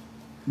cow!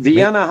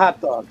 Vienna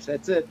hot dogs.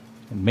 That's it.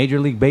 And Major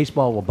League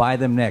Baseball will buy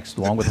them next,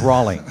 along with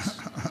Rawlings.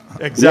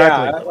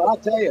 Exactly. Yeah, well, I'll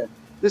tell you,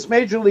 this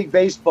Major League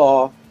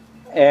Baseball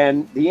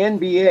and the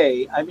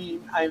NBA. I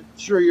mean, I'm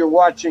sure you're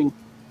watching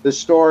the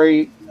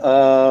story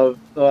of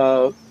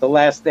The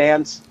Last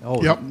Dance.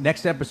 Oh, yep.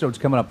 Next episode's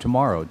coming up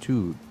tomorrow,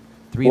 2,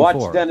 3, Watch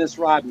and 4. Dennis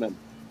Rodman.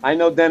 I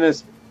know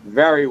Dennis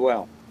very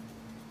well.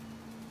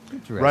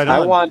 Right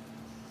on.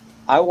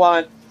 I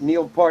want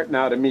Neil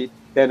Portnow to meet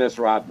Dennis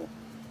Rodman.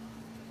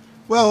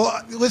 Well,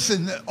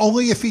 listen,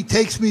 only if he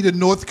takes me to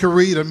North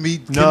Korea to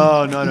meet Kim.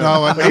 No.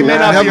 He may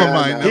not never be.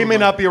 mind. He may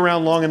not be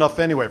around long enough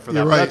anyway for that.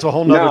 You're But right. That's a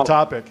whole nother No.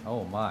 topic.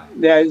 Oh my.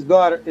 Yeah, his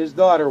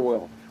daughter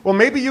will. Well,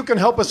 maybe you can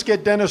help us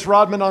get Dennis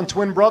Rodman on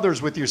Twin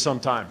Brothers with you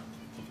sometime.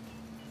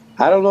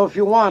 I don't know if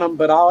you want him,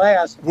 but I'll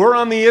ask. We're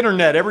on the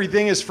internet.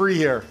 Everything is free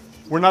here.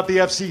 We're not the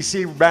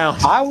FCC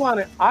bound. I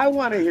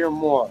want to hear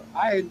more.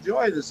 I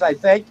enjoy this. I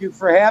thank you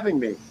for having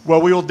me.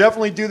 Well, we will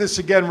definitely do this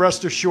again,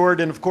 rest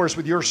assured. And, of course,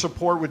 with your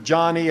support with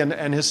Johnny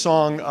and his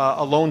song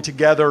Alone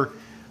Together,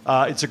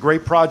 it's a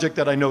great project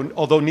that I know.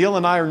 Although Neil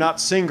and I are not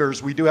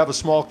singers, we do have a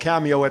small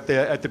cameo at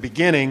the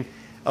beginning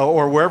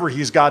or wherever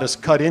he's got us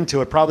cut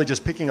into it, probably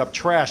just picking up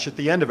trash at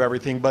the end of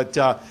everything. But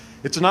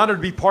it's an honor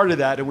to be part of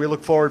that, and we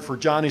look forward for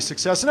Johnny's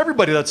success and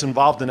everybody that's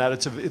involved in that.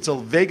 It's a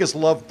Vegas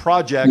love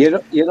project.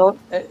 You don't.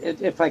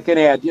 If I can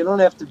add, you don't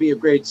have to be a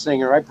great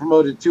singer. I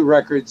promoted 2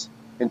 records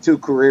and 2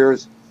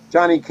 careers.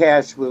 Johnny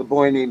Cash with A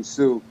Boy Named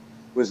Sue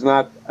was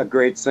not a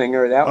great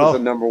singer. That was a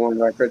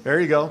 #1 record. There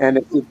you go. And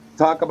if you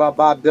talk about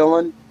Bob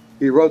Dylan,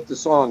 he wrote the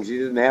songs. You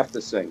didn't have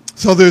to sing.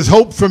 So there's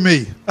hope for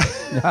me.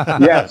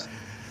 Yes.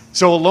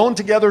 So Alone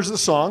Together is the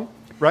song,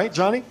 right,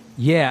 Johnny?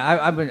 Yeah,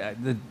 I've been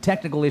the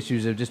technical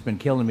issues have just been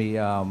killing me,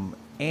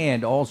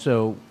 and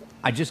also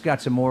I just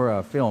got some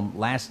more film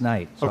last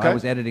night, so Okay. I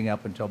was editing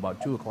up until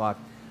about 2:00.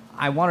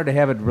 I wanted to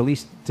have it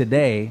released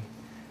today,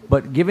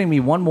 but giving me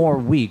one more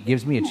week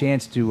gives me a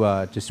chance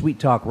to sweet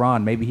talk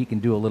Ron. Maybe he can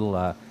do a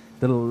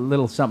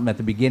little something at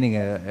the beginning,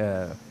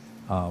 as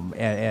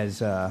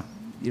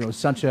you know,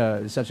 such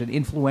an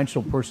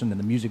influential person in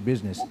the music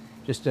business.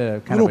 Just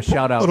a kind of a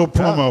shout out, little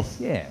promo.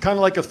 Yeah, Kind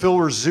of like a Phil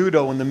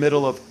Rizzuto in the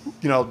middle of,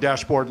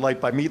 Dashboard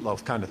Light by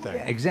Meatloaf kind of thing.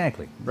 yeah,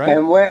 exactly. Right?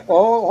 And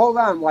hold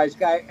on, wise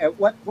guy. At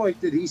what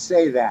point did he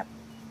say that?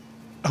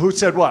 Who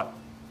said what?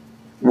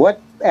 I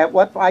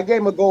gave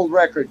him a gold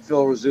record,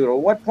 Phil Rizzuto.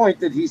 What point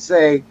did he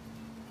say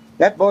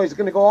that boy's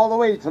going to go all the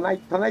way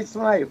tonight? Tonight's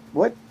tonight.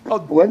 What?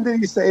 When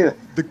did he say that?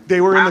 They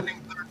were in the.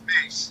 Rounding third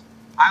base.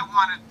 I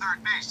wanted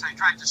third base. I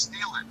tried to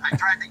steal it. I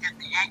tried to get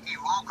the Yankee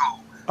logo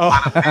on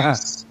a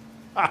base.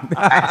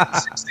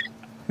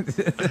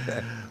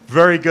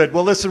 Very good.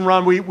 Well, listen,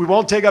 Ron, we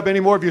won't take up any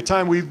more of your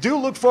time. We do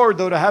look forward,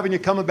 though, to having you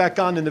coming back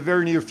on in the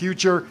very near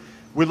future.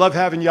 We love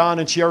having you on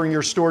and sharing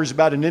your stories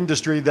about an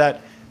industry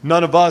that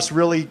none of us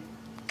really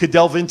could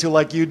delve into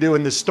like you do,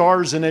 and the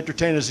stars and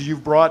entertainers that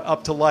you've brought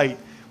up to light.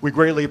 We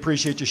greatly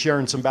appreciate you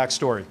sharing some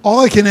backstory.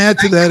 All I can add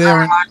to Thank that, you very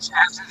Aaron. much.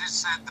 As it is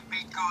said, the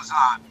beat goes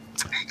on.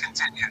 To be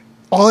continued.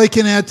 All I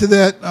can add to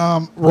that,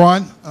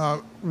 Ron,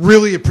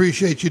 really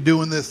appreciate you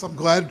doing this. I'm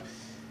glad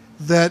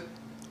that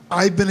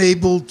I've been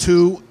able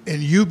to,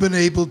 and you've been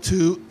able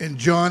to, and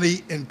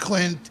Johnny and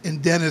Clint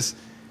and Dennis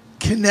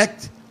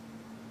connect,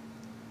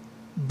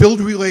 build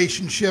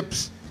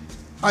relationships.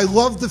 I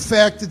love the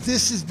fact that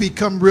this has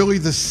become really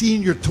the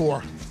senior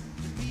tour.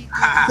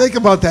 Think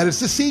about that. It's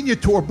the senior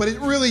tour, but it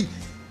really,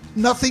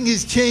 nothing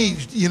has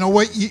changed. You know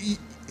what?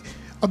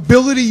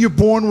 Ability you're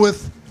born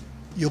with,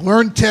 you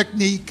learn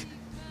technique,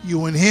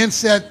 you enhance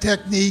that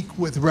technique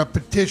with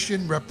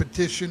repetition,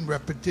 repetition,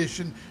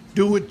 repetition.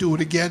 Do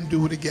it again,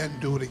 do it again,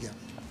 do it again.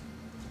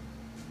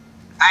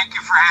 Thank you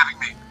for having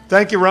me.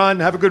 Thank you, Ron.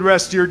 Have a good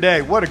rest of your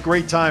day. What a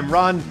great time.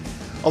 Ron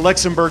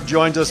Alexenberg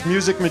joins us,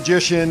 music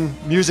magician,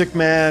 music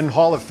man,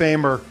 Hall of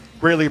Famer.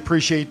 Greatly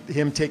appreciate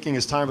him taking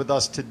his time with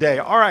us today.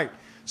 All right,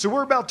 so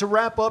we're about to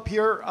wrap up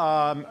here.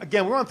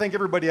 Again, we want to thank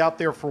everybody out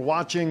there for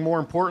watching. More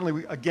importantly,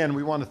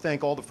 we want to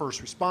thank all the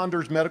first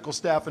responders, medical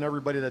staff, and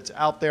everybody that's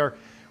out there.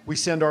 We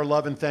send our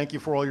love and thank you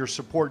for all your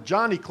support.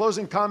 Johnny,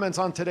 closing comments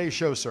on today's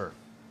show, sir.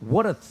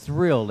 What a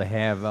thrill to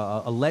have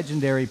a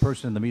legendary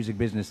person in the music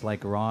business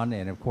like Ron,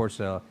 and of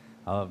course a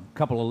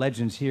couple of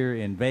legends here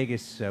in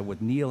Vegas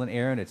with Neil and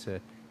Aaron. It's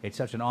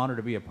such an honor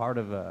to be a part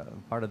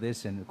of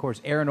this, and of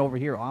course Aaron over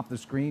here off the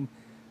screen,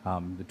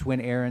 the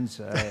twin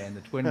Aarons and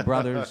the twin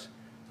brothers.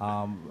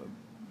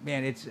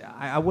 Man,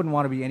 I wouldn't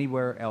want to be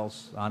anywhere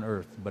else on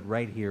earth but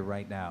right here,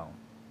 right now.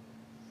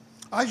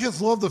 I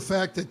just love the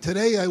fact that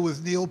today I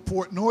was Neil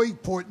Portnoy,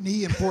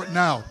 Portney, and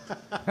Portnow.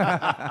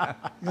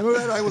 You know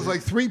that? I was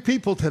like 3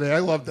 people today. I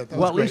loved it. That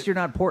Well, was at great. least you're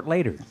not Port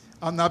later.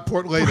 I'm not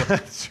Port later.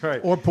 That's right.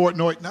 Or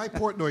Portnoy. No, I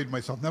Portnoyed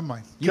myself. Never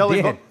mind.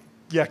 You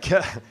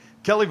did.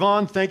 Kelly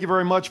Vaughn, thank you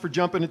very much for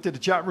jumping into the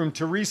chat room.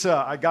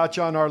 Teresa, I got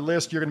you on our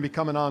list. You're going to be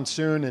coming on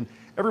soon. And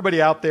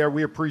everybody out there,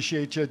 we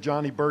appreciate you.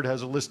 Johnny Bird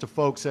has a list of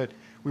folks that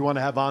we want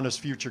to have on as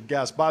future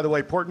guests. By the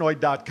way,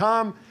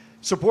 Portnoy.com.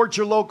 Support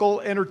your local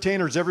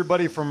entertainers,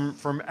 everybody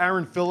from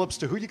Aaron Phillips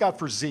to who you got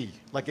for Z,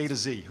 like A to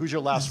Z. Who's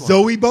your last one?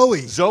 Zoe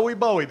Bowie. Zoe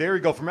Bowie. There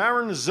you go. From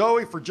Aaron to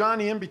Zoe, for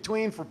Johnny in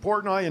between, for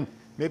Portnoy, and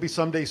maybe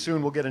someday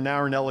soon we'll get an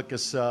Aaron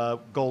Ellicus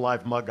Go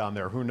Live mug on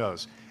there. Who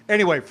knows?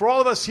 Anyway, for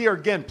all of us here,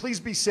 again, please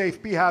be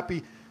safe, be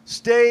happy,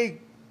 stay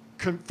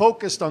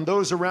focused on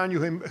those around you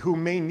who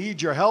may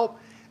need your help,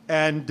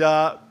 and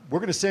we're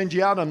going to send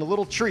you out on a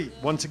little treat,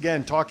 once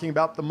again, talking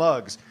about the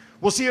mugs.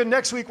 We'll see you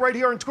next week right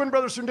here on Twin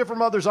Brothers from Different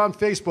Mothers on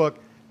Facebook.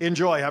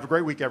 Enjoy. Have a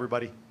great week,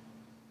 everybody.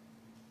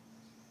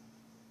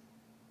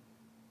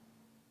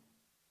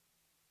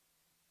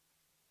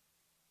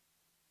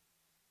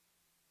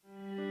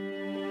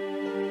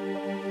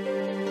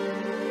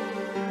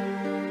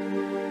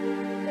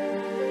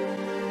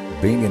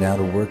 Being an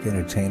out-of-work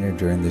entertainer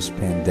during this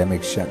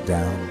pandemic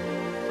shutdown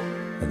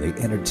and the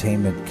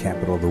entertainment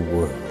capital of the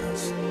world,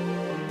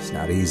 it's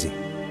not easy.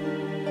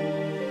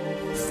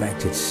 In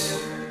fact, it's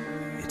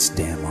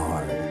damn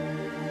hard.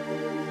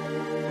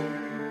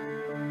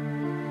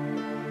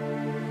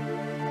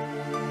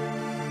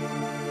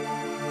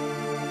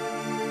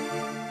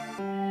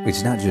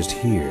 It's not just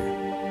here,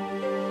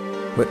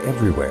 but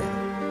everywhere.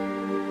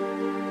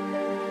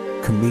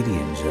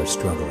 Comedians are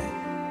struggling.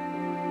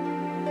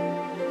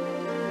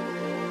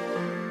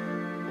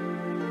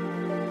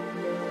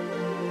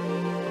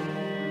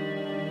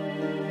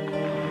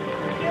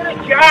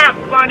 Job,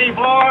 funny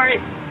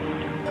boy!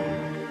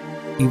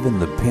 Even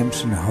the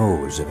pimps and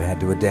hoes have had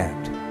to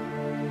adapt.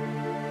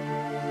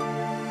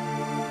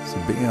 So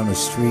being on the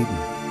street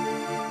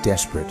and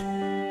desperate,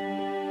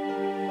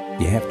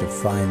 you have to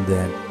find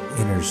that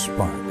inner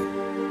spark,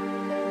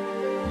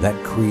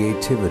 that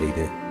creativity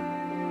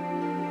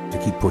to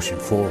keep pushing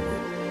forward.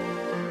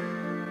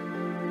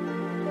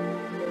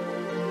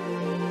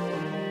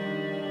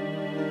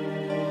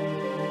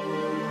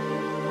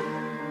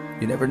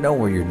 You never know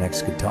where your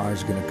next guitar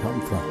is going to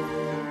come from.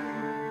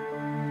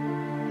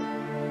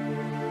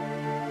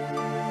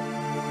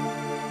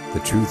 The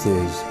truth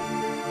is,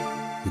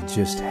 you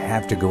just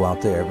have to go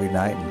out there every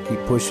night and keep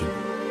pushing.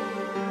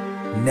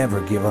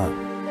 Never give up.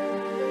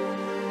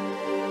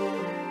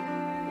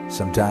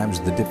 Sometimes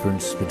the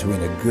difference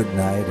between a good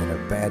night and a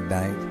bad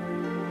night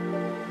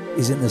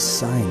is in the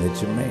sign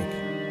that you make.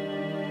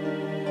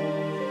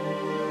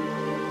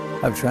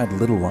 I've tried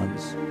little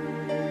ones.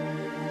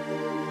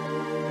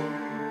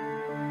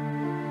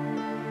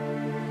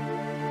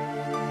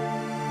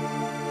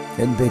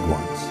 And big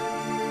ones.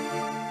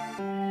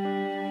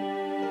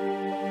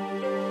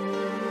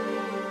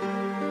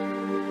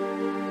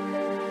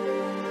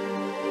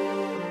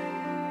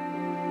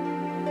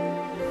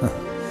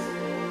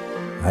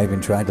 I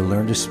even tried to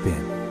learn to spin.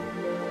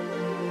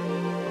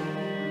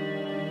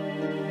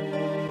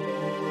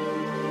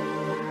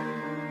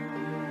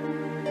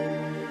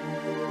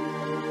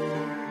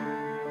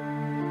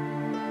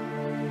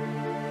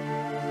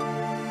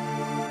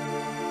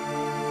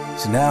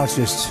 So now it's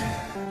just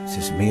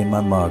me and my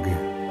mug.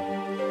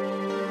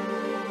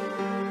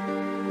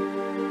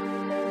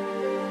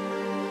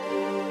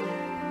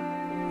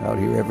 Out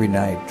here every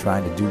night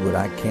trying to do what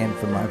I can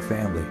for my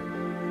family.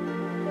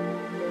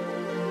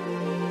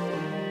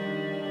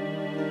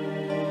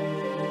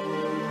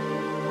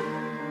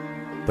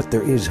 But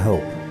there is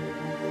hope,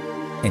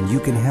 and you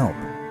can help.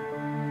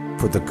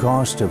 For the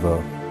cost of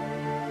a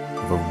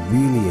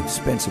really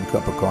expensive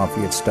cup of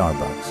coffee at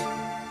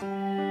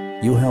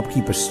Starbucks, you'll help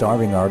keep a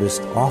starving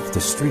artist off the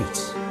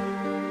streets.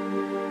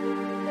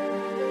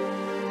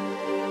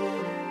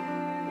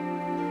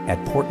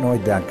 At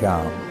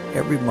Portnoy.com,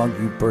 every mug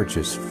you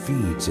purchase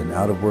feeds an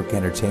out-of-work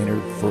entertainer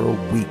for a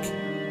week.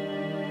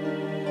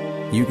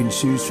 You can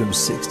choose from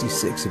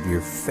 66 of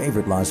your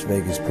favorite Las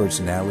Vegas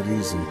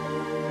personalities and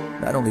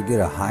not only get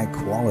a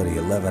high-quality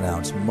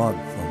 11-ounce mug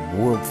from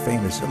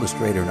world-famous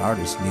illustrator and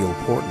artist Neil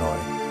Portnoy,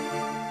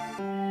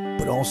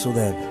 but also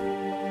that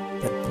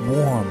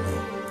warm,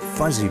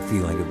 fuzzy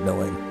feeling of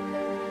knowing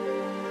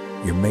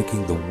you're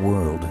making the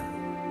world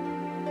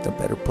a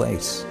better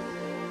place.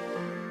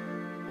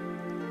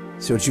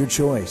 So it's your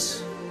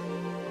choice.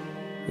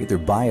 Either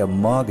buy a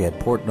mug at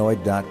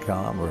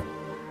Portnoy.com or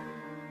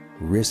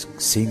risk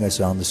seeing us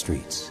on the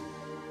streets.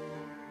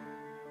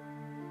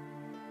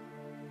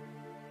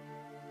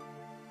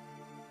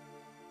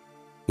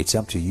 It's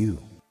up to you.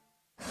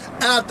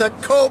 At the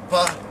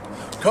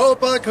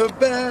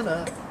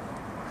Copacabana,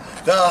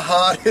 the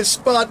hottest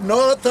spot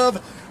north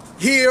of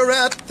here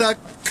at the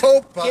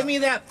Copa. Give me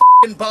that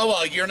f***ing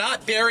boa. You're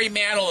not Barry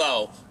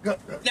Manilow.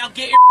 Now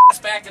get your ass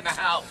back in the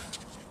house.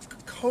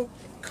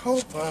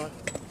 Copa.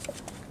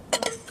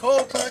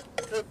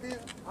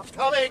 I'm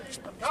coming.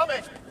 I'm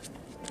coming.